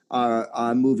Beatles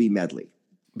movie medley.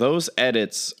 Those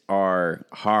edits are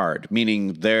hard,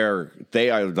 meaning they are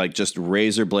like just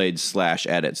razor blade /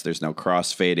 edits. There's no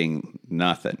crossfading,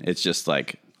 nothing. It's just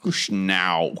like whoosh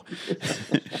now.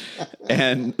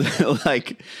 And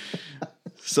like,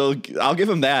 so I'll give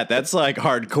them that. That's like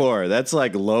hardcore. That's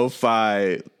like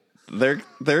lo-fi. They're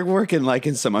working like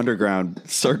in some underground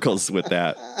circles with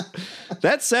that.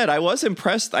 That said, I was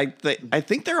impressed. I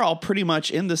think they're all pretty much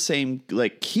in the same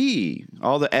like key.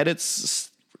 All the edits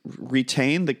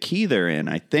retain the key they're in.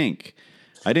 I think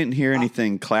I didn't hear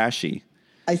anything clashy.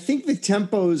 I think the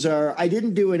tempos are. I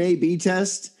didn't do an A/B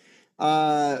test,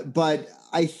 but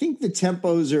I think the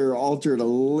tempos are altered a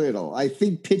little. I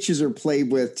think pitches are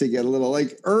played with to get a little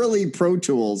like early Pro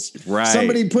Tools. Right.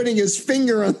 Somebody putting his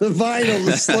finger on the vinyl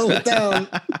to slow it down.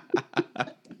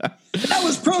 That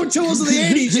was Pro Tools of the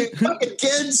 80s, you fucking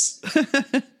kids.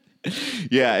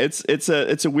 Yeah, it's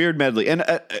a weird medley. And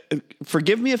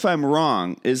forgive me if I'm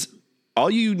wrong. Is All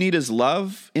You Need Is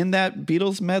Love in that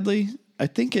Beatles medley? I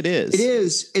think it is. It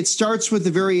is. It starts with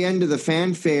the very end of the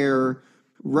fanfare.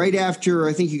 Right after,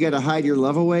 I think You Gotta Hide Your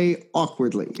Love Away,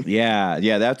 awkwardly.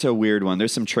 Yeah, that's a weird one.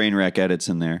 There's some train wreck edits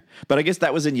in there. But I guess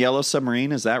that was in Yellow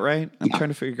Submarine, is that right? I'm trying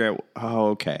to figure out. Oh,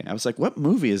 okay. I was like, what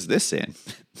movie is this in?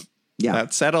 Yeah.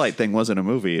 That satellite thing wasn't a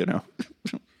movie, you know.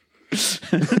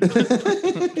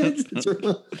 It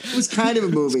was kind of a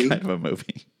movie. Kind of a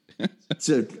movie. It's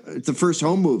the first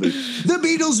home movie. The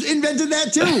Beatles invented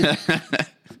that too.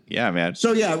 Yeah, man.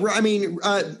 So yeah, I mean,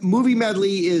 movie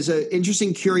medley is an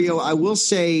interesting curio. I will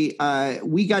say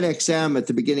we got XM at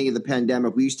the beginning of the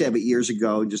pandemic. We used to have it years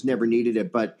ago and just never needed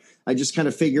it. But I just kind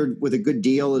of figured with a good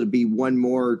deal, it'd be one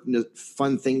more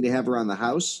fun thing to have around the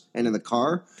house and in the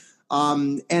car.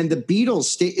 And the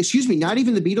Beatles, not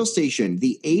even the Beatles station,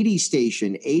 the 80s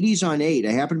station, 80s on 8.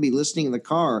 I happened to be listening in the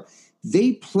car.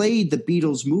 they played the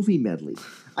Beatles movie medley.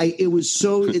 It was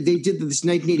so they did this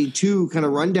 1982 kind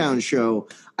of rundown show.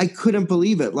 I couldn't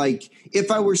believe it. Like if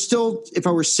I were single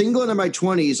and in my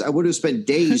 20s, I would have spent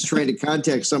days trying to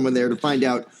contact someone there to find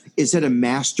out, is that a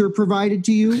master provided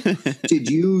to you?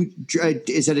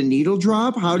 Is that a needle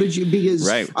drop? How did you, because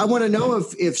right. I want to know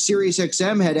if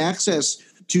SiriusXM had access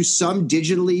to some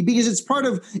digitally, because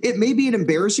it may be an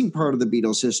embarrassing part of the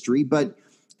Beatles history, but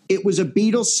it was a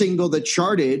Beatles single that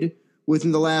charted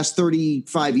within the last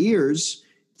 35 years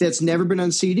that's never been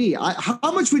on CD.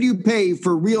 How much would you pay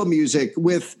for real music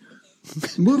with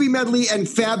movie medley and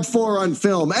Fab Four on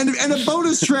film and a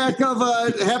bonus track of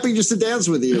Happy Just to Dance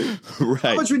with You? Right.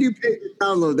 How much would you pay to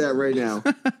download that right now?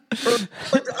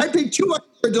 I paid $200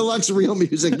 for deluxe real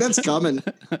music. That's coming.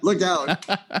 Look out.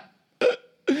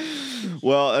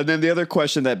 Well, and then the other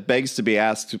question that begs to be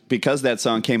asked, because that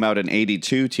song came out in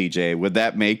 82, TJ, would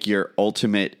that make your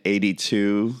ultimate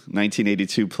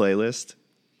 1982 playlist?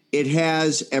 It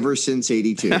has ever since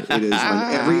 82. It is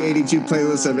on every 82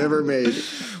 playlist I've ever made.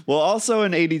 Well, also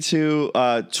in 82,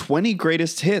 20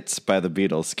 Greatest Hits by the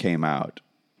Beatles came out.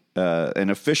 An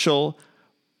official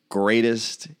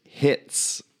Greatest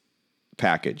Hits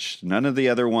package. None of the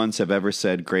other ones have ever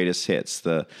said Greatest Hits.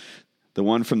 The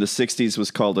one from the 60s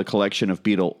was called A Collection of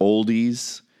Beatle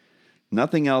Oldies.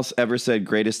 Nothing else ever said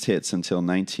Greatest Hits until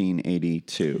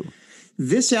 1982.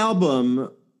 This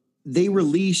album, they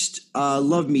released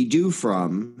Love Me Do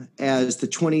from as the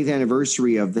 20th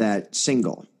anniversary of that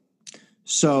single.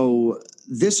 So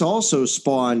this also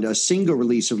spawned a single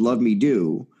release of Love Me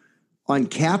Do on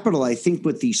Capitol, I think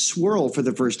with the Swirl for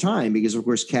the first time, because of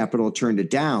course Capitol turned it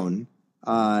down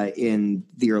in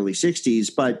the early 60s.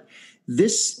 But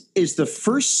this is the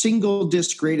first single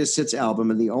disc Greatest Hits album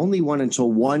and the only one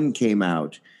until One came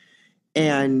out.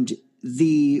 And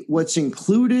what's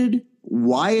included,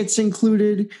 why it's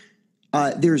included,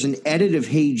 there's an edit of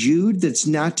Hey Jude that's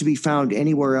not to be found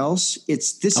anywhere else.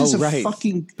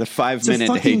 The 5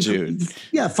 minute Hey Jude.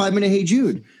 Yeah, 5 minute Hey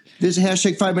Jude. There's a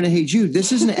hashtag 5 minute Hey Jude.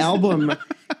 This is an album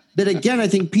that, again, I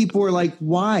think people were like,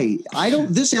 why?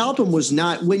 This album was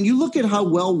not, when you look at how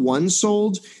well One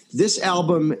sold, this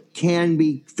album can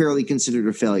be fairly considered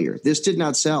a failure. This did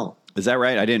not sell. Is that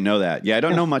right? I didn't know that. Yeah, I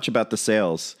don't know much about the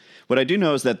sales. What I do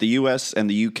know is that the US and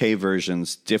the UK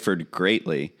versions differed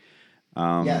greatly.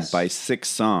 Yes. By 6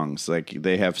 songs. Like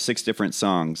they have 6 different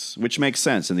songs, which makes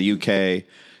sense. In the UK,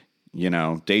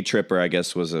 Day Tripper, I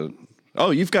guess, was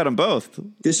you've got them both.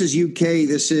 This is UK.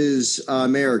 This is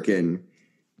American.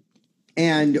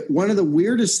 And one of the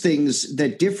weirdest things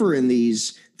that differ in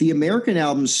these, the American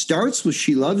album starts with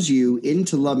She Loves You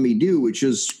into Love Me Do, which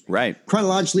is right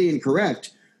chronologically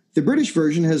incorrect. The British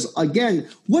version has, again,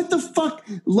 what the fuck?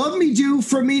 Love Me Do,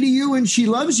 From Me to You, and She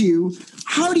Loves You.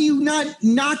 How do you not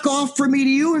knock off From Me to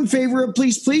You in favor of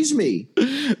Please Please Me?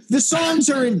 The songs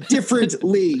are in different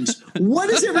leagues. What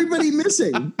is everybody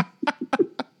missing?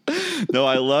 No,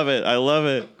 I love it. I love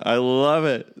it. I love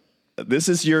it. This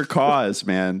is your cause,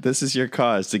 man. This is your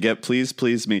cause to get Please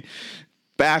Please Me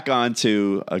back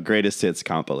onto a Greatest Hits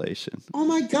compilation. Oh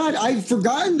my God, I'd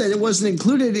forgotten that it wasn't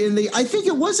included in I think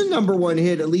it was a number one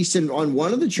hit, at least on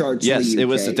one of the charts. Yes, in the UK. It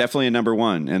was definitely a number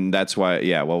one, and that's why,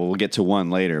 we'll get to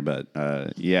One later, but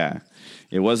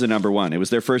it was a number one. It was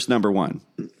their first number one,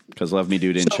 because Love Me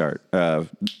Do didn't chart.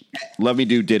 Love Me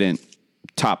Do didn't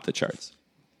top the charts.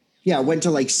 Yeah, it went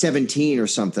to like 17 or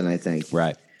something, I think.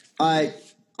 Right.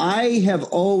 I have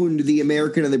owned the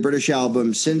American and the British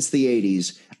album since the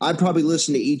 80s. I probably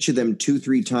listened to each of them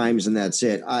 2-3 times, and that's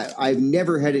it. I've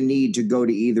never had a need to go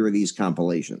to either of these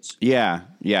compilations. Yeah.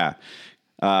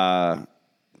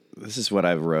 This is what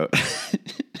I wrote.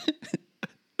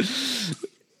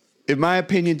 In my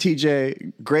opinion,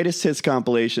 TJ, Greatest Hits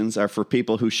compilations are for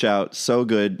people who shout so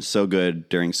good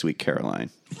during Sweet Caroline.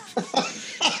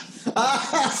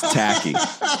 It's tacky.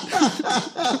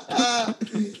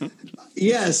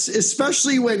 Yes,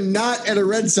 especially when not at a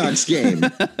Red Sox game.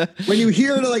 When you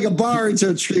hear it at like a bar and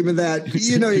start screaming that,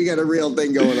 you got a real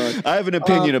thing going on. I have an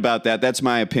opinion about that. That's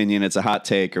my opinion. It's a hot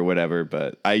take or whatever,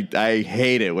 but I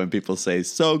hate it when people say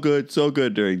so good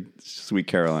during Sweet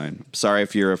Caroline. Sorry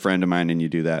if you're a friend of mine and you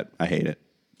do that. I hate it.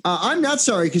 I'm not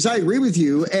sorry, because I agree with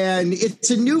you, and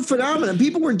it's a new phenomenon.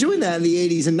 People weren't doing that in the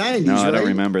 80s and 90s, No, right? I don't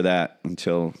remember that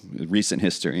until recent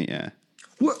history, yeah.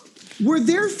 Were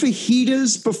there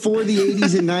fajitas before the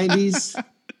 80s and 90s?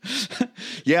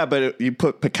 Yeah, but you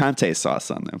put picante sauce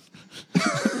on them.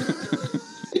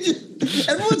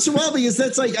 Every once in a while, because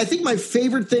that's like, I think my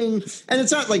favorite thing, and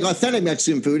it's not like authentic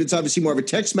Mexican food, it's obviously more of a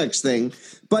Tex-Mex thing,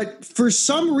 but for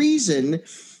some reason,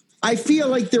 I feel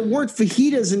like there weren't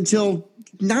fajitas until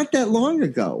not that long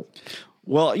ago.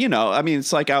 Well, I mean,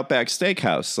 it's like Outback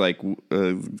Steakhouse. Like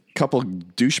a couple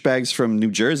douchebags from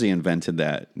New Jersey invented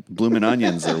that. Bloomin'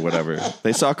 Onions or whatever.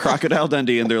 They saw Crocodile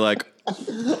Dundee and they're like,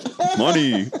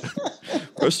 money,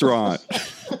 restaurant.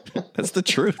 That's the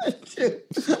truth.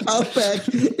 Outback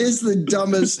is the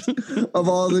dumbest of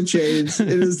all the chains.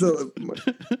 It is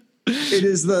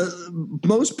the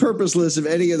most purposeless of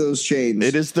any of those chains.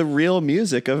 It is the real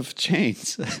music of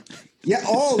chains. Yeah.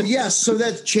 Oh, yes. So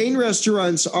that chain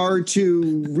restaurants are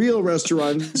to real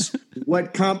restaurants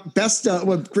what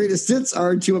greatest hits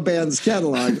are to a band's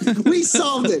catalog. We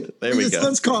solved it. There we go.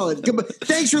 Let's call it.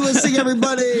 Thanks for listening,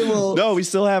 everybody. No, we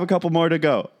still have a couple more to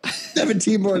go.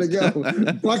 17 more to go.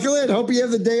 Buckle in. Hope you have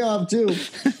the day off too.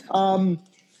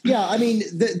 Yeah, I mean,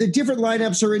 the different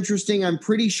lineups are interesting. I'm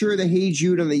pretty sure the Hey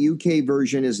Jude on the UK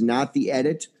version is not the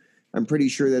edit. I'm pretty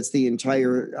sure that's the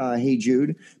entire Hey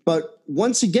Jude. But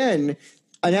once again,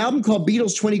 an album called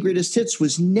Beatles 20 Greatest Hits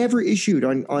was never issued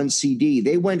on CD.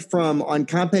 They went from, on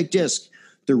compact disc,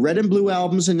 the Red and Blue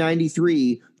albums in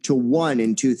 93 to one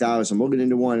in 2000. We'll get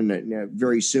into one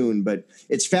very soon. But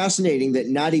it's fascinating that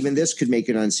not even this could make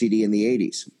it on CD in the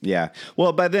 80s. Yeah.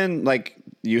 Well, by then, like,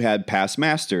 you had Past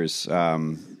Masters,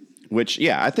 which,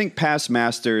 yeah, I think Past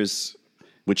Masters,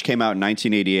 which came out in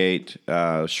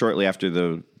 1988, shortly after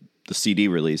the CD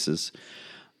releases.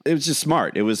 It was just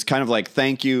smart. It was kind of like,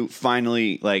 thank you,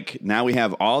 finally, like, now we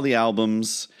have all the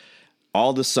albums,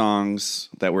 all the songs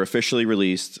that were officially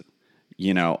released,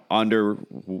 under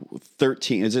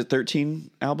 13. Is it 13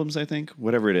 albums, I think?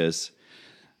 Whatever it is.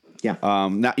 Yeah.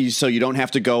 So you don't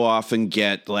have to go off and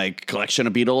get like collection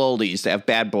of Beatle oldies to have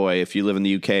Bad Boy if you live in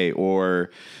the UK, or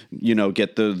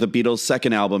get the Beatles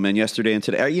second album and Yesterday and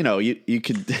Today. You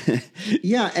could.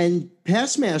 Yeah, and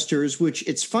Past Masters, which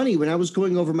it's funny, when I was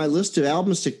going over my list of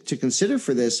albums to consider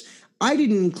for this, I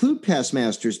didn't include Past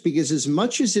Masters because as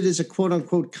much as it is a quote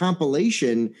unquote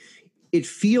compilation, it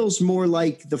feels more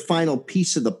like the final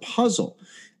piece of the puzzle.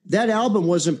 That album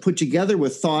wasn't put together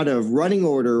with thought of running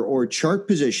order or chart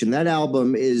position. That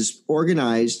album is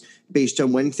organized based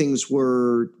on when things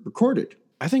were recorded.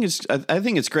 I think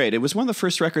it's great. It was one of the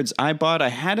first records I bought. I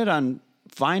had it on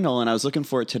vinyl and I was looking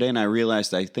for it today and I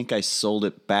realized I think I sold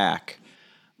it back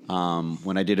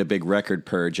when I did a big record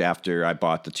purge after I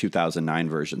bought the 2009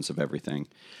 versions of everything.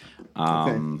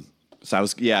 Okay. So I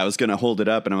was going to hold it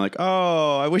up, and I'm like,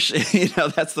 oh, I wish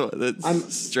that's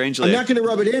strangely. I'm not going to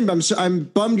rub it in, but I'm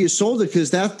bummed you sold it because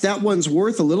that one's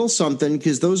worth a little something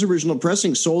because those original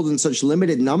pressings sold in such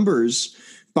limited numbers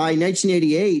by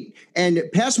 1988. And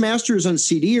Past Masters on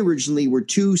CD originally were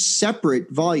two separate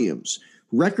volumes,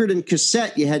 record and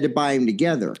cassette. You had to buy them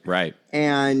together, right?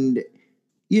 And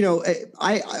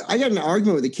I got in an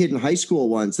argument with a kid in high school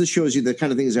once. This shows you the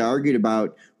kind of things I argued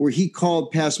about, where he called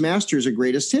Past Masters a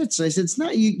greatest hits. And I said, it's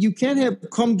not, you can't have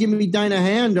Come Give Me Dinah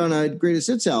Hand on a greatest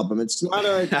hits album. It's not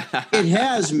it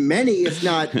has many, if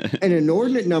not an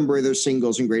inordinate number of their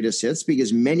singles and greatest hits,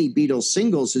 because many Beatles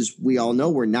singles, as we all know,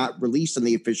 were not released on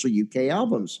the official UK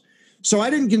albums. So I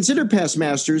didn't consider Past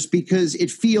Masters because it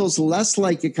feels less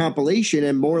like a compilation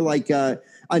and more like a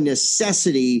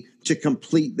necessity to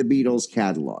complete the Beatles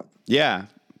catalog. Yeah,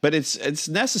 but it's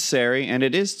necessary, and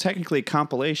it is technically a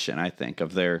compilation, I think,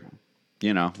 of their,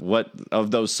 of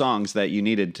those songs that you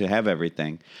needed to have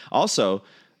everything. Also,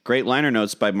 great liner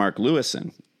notes by Mark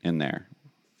Lewison in there.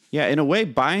 Yeah, in a way,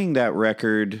 buying that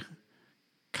record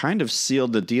kind of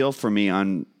sealed the deal for me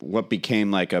on what became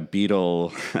like a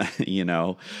Beatle,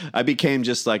 I became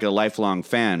just like a lifelong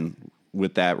fan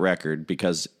with that record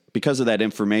because of that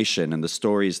information and the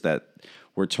stories that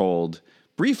were told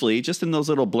briefly, just in those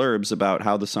little blurbs about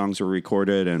how the songs were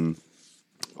recorded and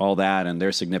all that, and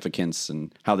their significance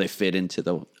and how they fit into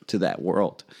that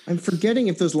world. I'm forgetting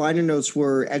if those liner notes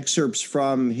were excerpts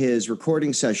from his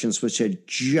recording sessions, which had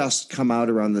just come out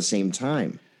around the same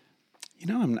time.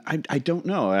 I don't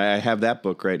know. I have that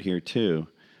book right here too,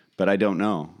 but I don't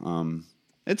know.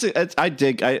 I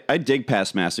dig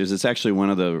Past Masters. It's actually one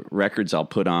of the records I'll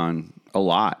put on a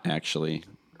lot, actually.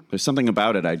 There's something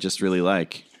about it I just really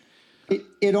like.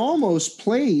 It almost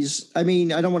plays, I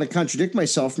mean, I don't want to contradict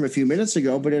myself from a few minutes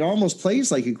ago, but it almost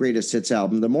plays like a greatest hits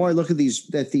album. The more I look at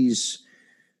these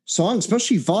songs,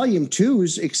 especially volume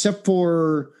 2s, except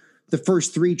for the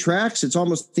first 3 tracks, it's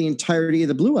almost the entirety of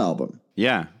the Blue album.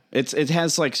 Yeah. It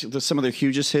has like some of their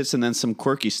hugest hits and then some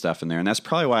quirky stuff in there. And that's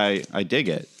probably why I dig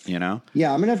it, Yeah,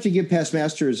 I'm going to have to give Past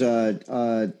Masters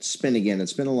a spin again.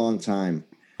 It's been a long time.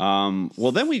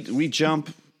 Well, then we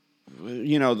jump,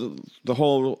 the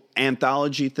whole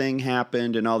anthology thing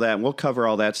happened and all that. And we'll cover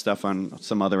all that stuff on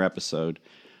some other episode.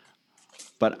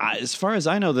 But as far as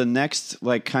I know, the next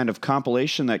like kind of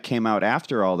compilation that came out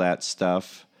after all that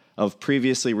stuff, of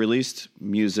previously released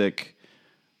music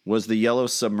was the Yellow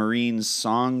Submarine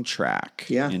song track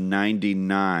in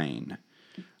 99.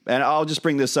 And I'll just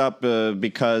bring this up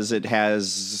because it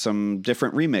has some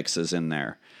different remixes in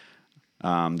there.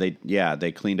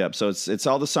 They cleaned up. So it's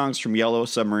all the songs from Yellow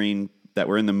Submarine that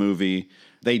were in the movie.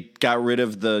 They got rid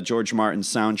of the George Martin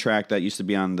soundtrack that used to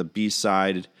be on the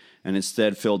B-side and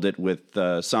instead filled it with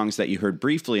songs that you heard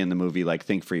briefly in the movie, like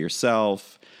Think for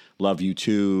Yourself, Love You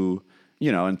Too,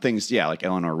 and things, like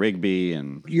Eleanor Rigby.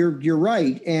 And You're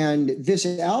right. And this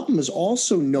album is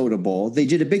also notable. They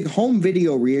did a big home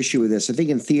video reissue of this, I think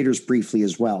in theaters briefly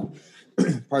as well.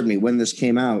 Pardon me, when this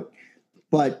came out.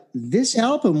 But this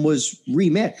album was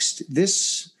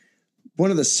remixed. One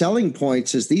of the selling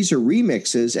points is these are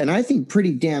remixes, and I think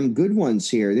pretty damn good ones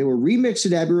here. They were remixed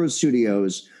at Abbey Road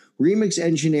Studios. Remix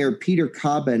engineer Peter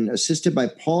Cobbin, assisted by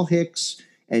Paul Hicks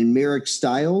and Merrick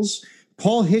Stiles.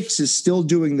 Paul Hicks is still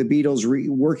doing the Beatles,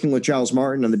 working with Giles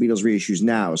Martin on the Beatles reissues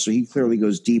now, so he clearly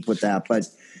goes deep with that. But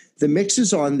the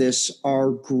mixes on this are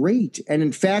great. And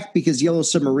in fact, because Yellow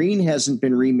Submarine hasn't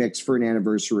been remixed for an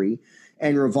anniversary,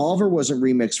 and Revolver wasn't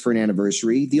remixed for an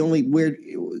anniversary, the only weird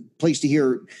place to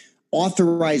hear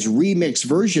authorized remix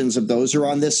versions of those are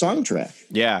on this song track.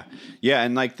 Yeah.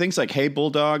 And like things like Hey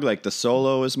Bulldog, like the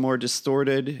solo is more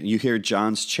distorted. You hear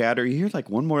John's chatter. You hear like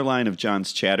one more line of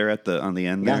John's chatter on the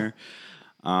end there.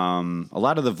 A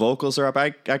lot of the vocals are up. I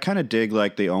kind of dig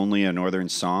like the Only a Northern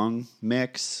Song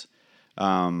mix.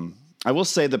 I will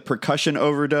say the percussion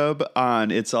overdub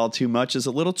on It's All Too Much is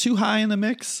a little too high in the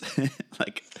mix.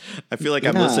 Like, I feel like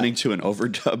I'm listening to an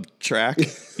overdub track,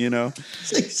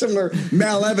 It's like somewhere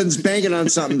Mal Evans banging on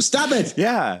something. Stop it.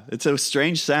 Yeah, it's a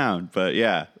strange sound, but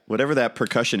yeah, whatever that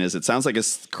percussion is, it sounds like a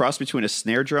cross between a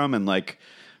snare drum and like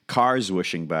cars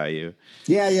whooshing by you.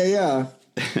 Yeah.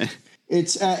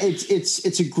 It's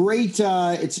a great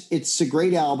it's a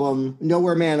great album.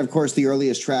 Nowhere Man, of course, the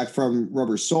earliest track from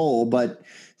Rubber Soul, but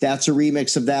that's a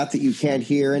remix of that you can't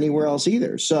hear anywhere else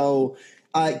either. So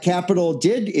Capitol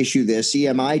did issue this.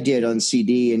 EMI did on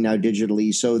CD and now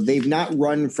digitally. So they've not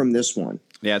run from this one.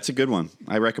 Yeah, it's a good one.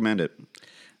 I recommend it.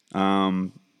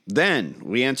 Then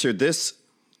we answered this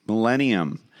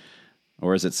millennium,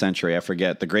 or is it century? I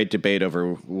forget. The great debate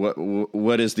over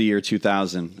what is the year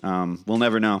 2000. We'll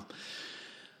never know.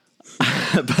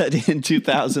 But in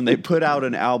 2000, they put out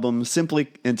an album simply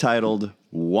entitled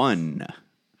One.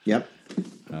 Yep.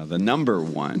 The number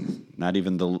one, not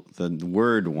even the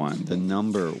word one, the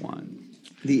number one.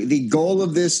 The goal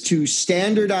of this to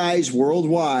standardize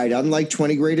worldwide, unlike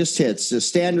 20 Greatest Hits, to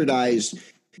standardize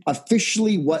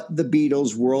officially what the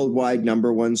Beatles' worldwide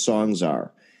number one songs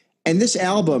are. And this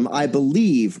album, I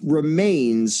believe,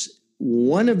 remains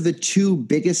one of the two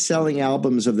biggest selling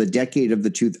albums of the decade of the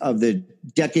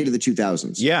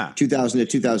 2000s. Yeah. 2000 to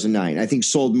 2009. I think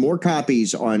sold more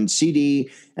copies on CD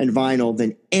and vinyl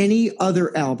than any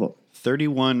other album.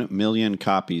 31 million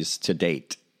copies to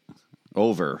date.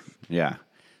 Over. Yeah.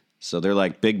 So they're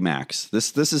like Big Macs.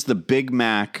 This is the Big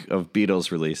Mac of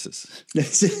Beatles releases.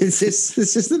 This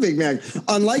is the Big Mac.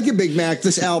 Unlike a Big Mac,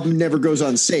 this album never goes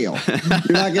on sale.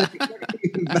 You're not going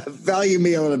to value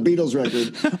me on a Beatles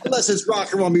record unless it's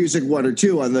Rock and Roll Music 1 or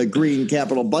 2 on the Green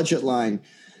Capital budget line.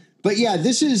 But yeah,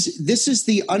 this is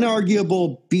the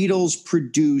unarguable Beatles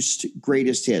produced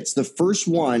greatest hits. The first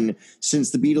one since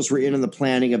the Beatles were in on the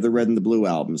planning of the Red and the Blue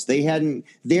albums.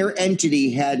 Their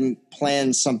entity hadn't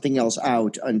planned something else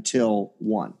out until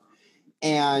one.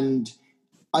 And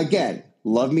again,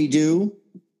 Love Me Do,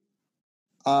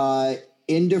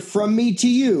 into From Me to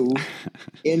You,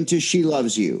 into She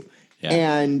Loves You. Yeah.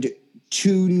 And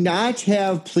to not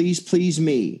have Please Please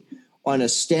Me on a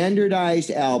standardized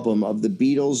album of the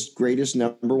Beatles' greatest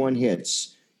number one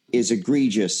hits is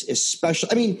egregious,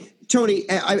 especially. I mean, Tony,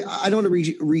 I don't want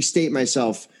to restate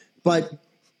myself, but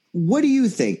what do you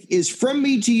think? Is From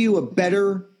Me to You a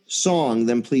better song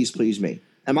than Please Please Me?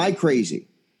 Am I crazy?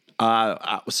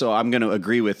 So I'm going to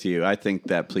agree with you. I think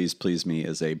that Please Please Me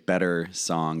is a better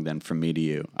song than From Me to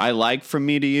You. I like From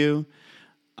Me to You.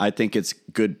 I think it's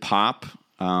good pop,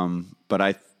 but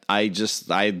I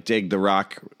dig the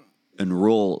rock and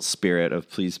roll spirit of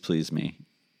Please Please Me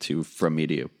to From Me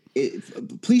to You.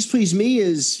 Please Please Me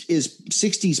is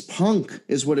 60s punk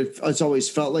is what it's always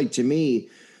felt like to me.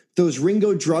 Those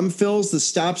Ringo drum fills, the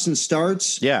stops and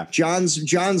starts. Yeah.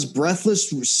 John's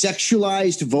breathless,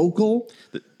 sexualized vocal.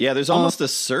 Yeah, there's almost a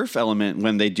surf element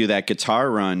when they do that guitar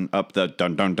run up the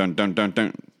dun dun dun dun dun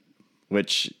dun,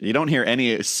 which you don't hear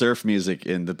any surf music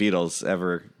in the Beatles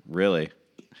ever, really.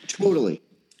 Totally.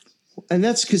 And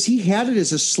that's because he had it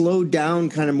as a slowed down,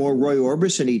 kind of more Roy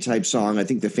Orbison-y type song, I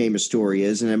think the famous story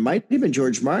is. And it might have been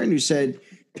George Martin who said,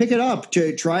 pick it up,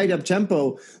 to try it up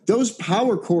tempo. Those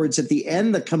power chords at the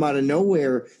end that come out of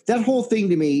nowhere, that whole thing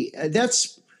to me,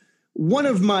 that's one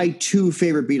of my 2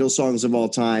 favorite Beatles songs of all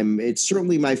time. It's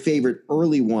certainly my favorite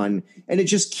early one. And it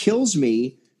just kills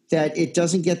me that it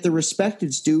doesn't get the respect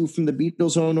it's due from the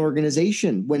Beatles' own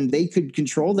organization when they could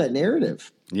control that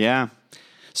narrative. Yeah.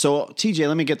 So, TJ,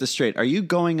 let me get this straight. Are you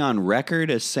going on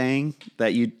record as saying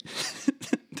that you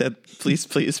that Please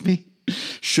Please Me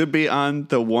should be on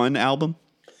the One album?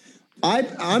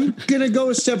 I'm going to go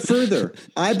a step further.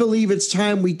 I believe it's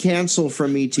time we cancel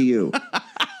From Me to You.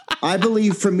 I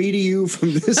believe From Me to You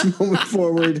from this moment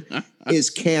forward is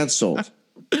canceled.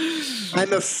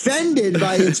 I'm offended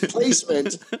by its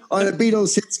placement on a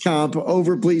Beatles hits comp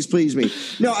over Please Please Me.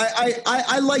 No,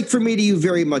 I like From Me to You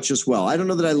very much as well. I don't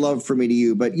know that I love From Me to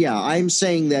You, but yeah, I'm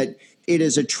saying that it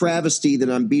is a travesty that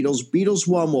on Beatles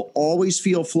 1 will always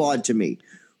feel flawed to me.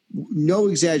 No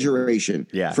exaggeration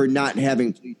for not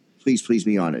having Please Please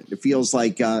Me on it. It feels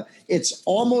like it's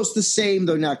almost the same,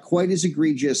 though not quite as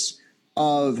egregious,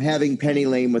 of having Penny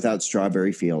Lane without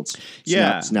Strawberry Fields.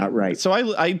 It's not right. So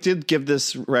I did give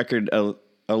this record a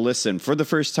listen for the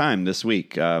first time this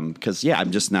week because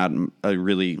I'm just not a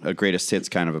greatest hits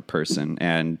kind of a person,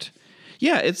 and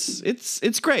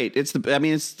it's great. It's the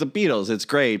Beatles. It's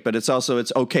great, but it's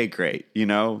okay great. You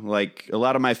know, like a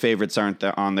lot of my favorites aren't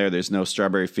on there. There's no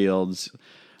Strawberry Fields,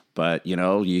 but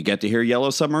you get to hear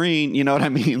Yellow Submarine. You know what I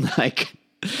mean? Like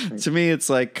to me, it's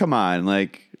like, come on,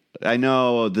 like. I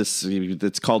know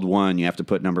it's called One. You have to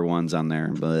put number ones on there.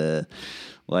 But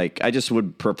I just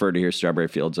would prefer to hear Strawberry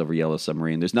Fields over Yellow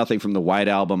Submarine. There's nothing from the White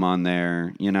Album on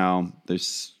there.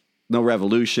 There's no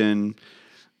Revolution.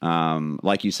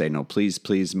 Like you say, no Please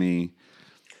Please Me.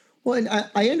 Well, and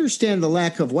I understand the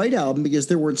lack of White Album because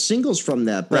there weren't singles from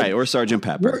that. But right, or Sgt.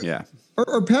 Pepper,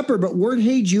 Or Pepper, but weren't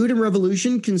Hey Jude and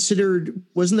Revolution considered,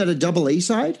 wasn't that a double A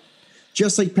side?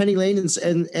 Just like Penny Lane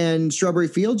and Strawberry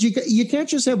Fields, you can't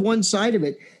just have one side of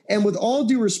it. And with all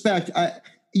due respect,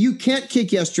 you can't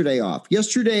kick Yesterday off.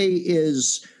 Yesterday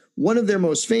is one of their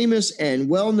most famous and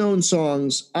well-known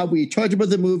songs. We talked about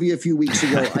the movie a few weeks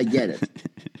ago. I get it.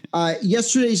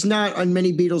 Yesterday's not on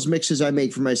many Beatles mixes I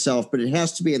make for myself, but it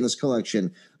has to be in this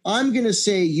collection. I'm going to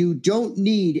say you don't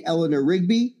need Eleanor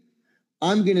Rigby.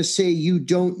 I'm going to say you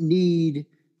don't need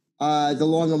The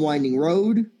Long and Winding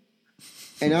Road.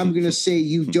 And I'm going to say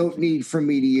you don't need From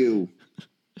Me to You.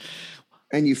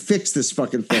 And you fix this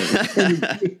fucking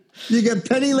thing. You get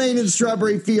Penny Lane and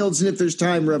Strawberry Fields, and if there's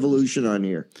time, Revolution on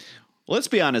here. Let's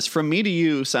be honest. From Me to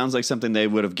You sounds like something they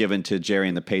would have given to Jerry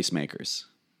and the Pacemakers.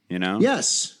 You know?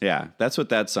 Yes. Yeah, that's what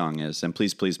that song is. And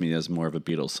Please Please Me is more of a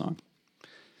Beatles song.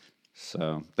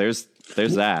 So there's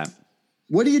that.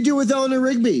 What do you do with Eleanor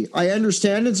Rigby? I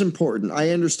understand it's important.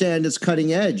 I understand it's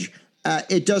cutting edge.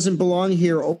 It doesn't belong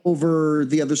here over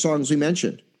the other songs we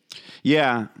mentioned.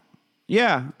 Yeah.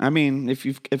 I mean, if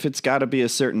it's got to be a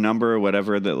certain number or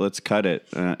whatever, that let's cut it.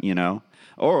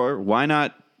 Or why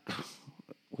not?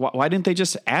 Why didn't they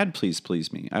just add Please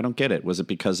Please Me? I don't get it. Was it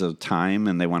because of time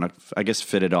and they want to, I guess,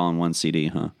 fit it all in one CD,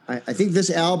 huh? I think this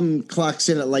album clocks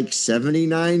in at like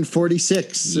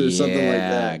 79:46 or something like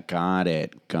that. Got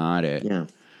it. Yeah.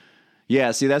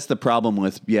 Yeah, see, that's the problem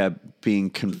with being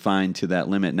confined to that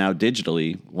limit. Now,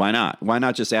 digitally, why not? Why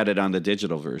not just add it on the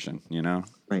digital version,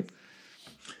 Right.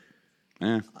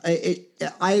 Yeah.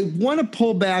 I want to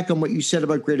pull back on what you said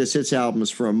about greatest hits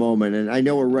albums for a moment, and I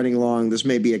know we're running long. This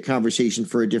may be a conversation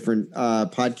for a different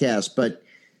podcast, but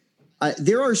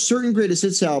there are certain greatest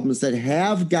hits albums that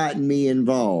have gotten me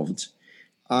involved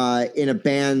in a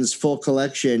band's full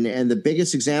collection, and the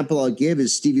biggest example I'll give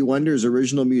is Stevie Wonder's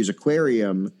original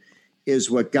Musicarium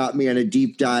is what got me on a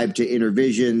deep dive to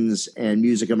Intervisions and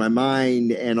Music of My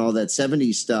Mind and all that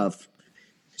 70s stuff.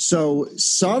 So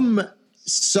some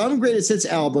greatest hits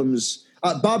albums,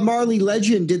 Bob Marley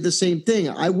Legend did the same thing.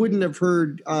 I wouldn't have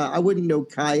heard, I wouldn't know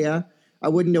Kaya, I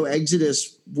wouldn't know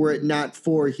Exodus were it not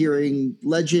for hearing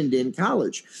Legend in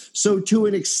college. So to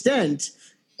an extent,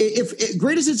 if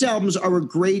greatest hits albums are a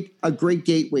great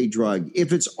gateway drug,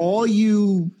 if it's all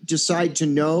you decide to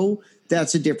know,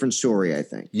 that's a different story, I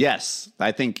think. Yes,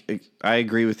 I think I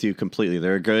agree with you completely.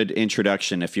 They're a good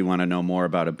introduction if you want to know more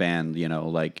about a band,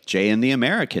 like Jay and the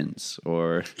Americans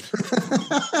or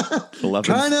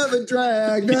Kind of a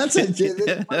Drag. That's a Jay.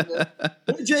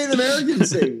 What did Jay and the Americans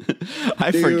sing?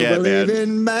 I forget, man.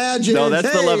 In magic? No,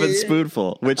 that's the Love and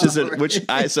Spoonful,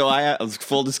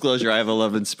 full disclosure, I have a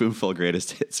Love and Spoonful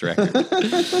greatest hits record.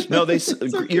 No,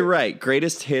 you're right.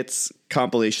 Greatest hits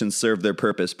compilations serve their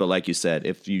purpose, but like you said,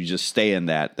 if you just stay in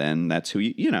that, then that's who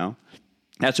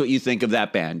that's what you think of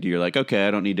that band. You're like, okay,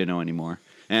 I don't need to know anymore.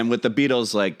 And with the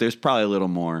Beatles, there's probably a little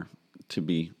more to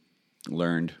be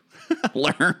learned.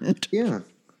 Learned. Yeah.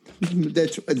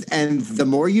 And the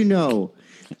more you know.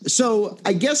 So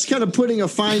I guess kind of putting a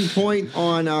fine point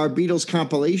on our Beatles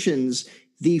compilations,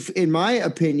 in my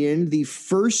opinion, the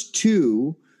first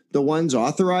two, the ones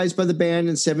authorized by the band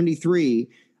in 73,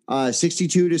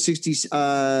 62 to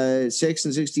 66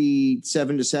 and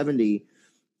 67 to 70,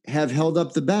 have held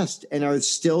up the best and are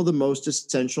still the most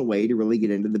essential way to really get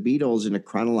into the Beatles in a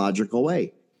chronological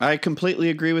way. I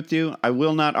completely agree with you. I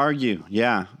will not argue.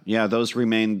 Yeah, those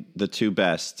remain the two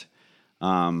best.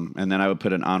 And then I would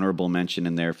put an honorable mention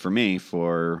in there for me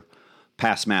for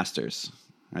Past Masters.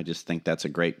 I just think that's a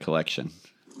great collection.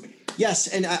 Yes,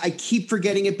 and I keep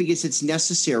forgetting it because it's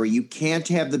necessary. You can't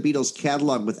have the Beatles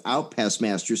catalog without Past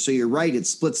Masters. So you're right. It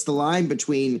splits the line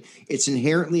between it's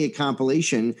inherently a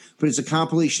compilation, but it's a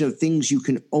compilation of things you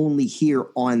can only hear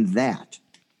on that.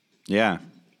 Yeah,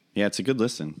 it's a good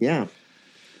listen. Yeah.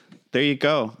 There you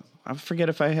go. I forget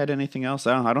if I had anything else.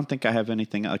 I don't think I have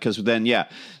anything else. Because then,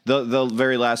 the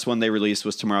very last one they released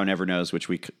was Tomorrow Never Knows, which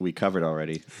we covered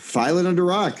already. File it under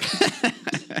rock.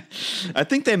 I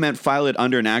think they meant file it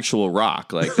under an actual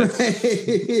rock. Like, what are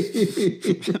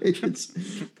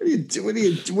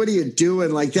you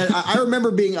doing like that? I remember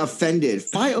being offended.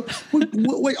 File.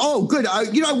 Wait, oh, good.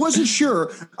 I wasn't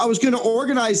sure. I was going to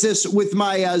organize this with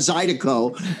my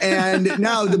Zydeco, and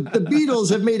now the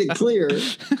Beatles have made it clear.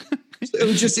 It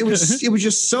was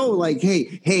just so like,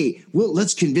 hey, well,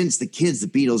 let's convince the kids the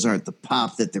Beatles aren't the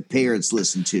pop that their parents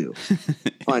listen to.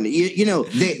 Fun, they don't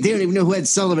even know who Ed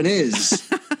Sullivan is.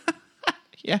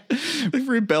 Yeah,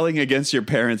 rebelling against your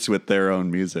parents with their own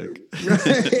music.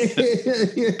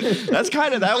 That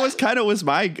was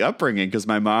my upbringing, because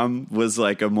my mom was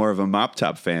like more of a Mop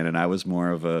Top fan, and I was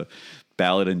more of a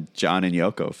Ballad and John and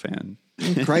Yoko fan.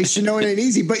 Christ, it ain't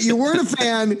easy. But you weren't a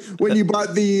fan when you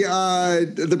bought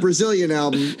the Brazilian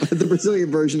album, the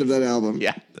Brazilian version of that album.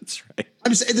 Yeah, that's right.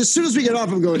 As soon as we get off,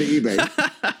 I'm going to eBay.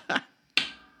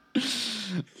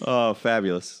 Oh,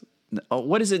 fabulous. Oh,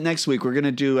 what is it next week? We're going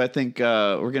to do, I think,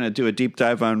 we're going to do a deep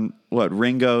dive on what,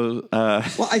 Ringo?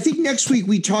 Well, I think next week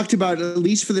we talked about, at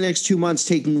least for the next 2 months,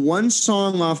 taking one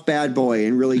song off Bad Boy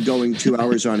and really going 2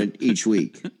 hours on it each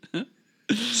week.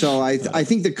 So I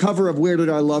think the cover of Where Did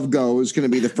Our Love Go is going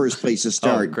to be the first place to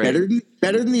start. Oh, great.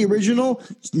 Better than the original?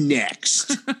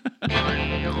 Next.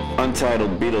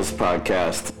 Untitled Beatles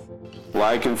Podcast.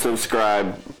 Like and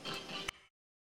subscribe.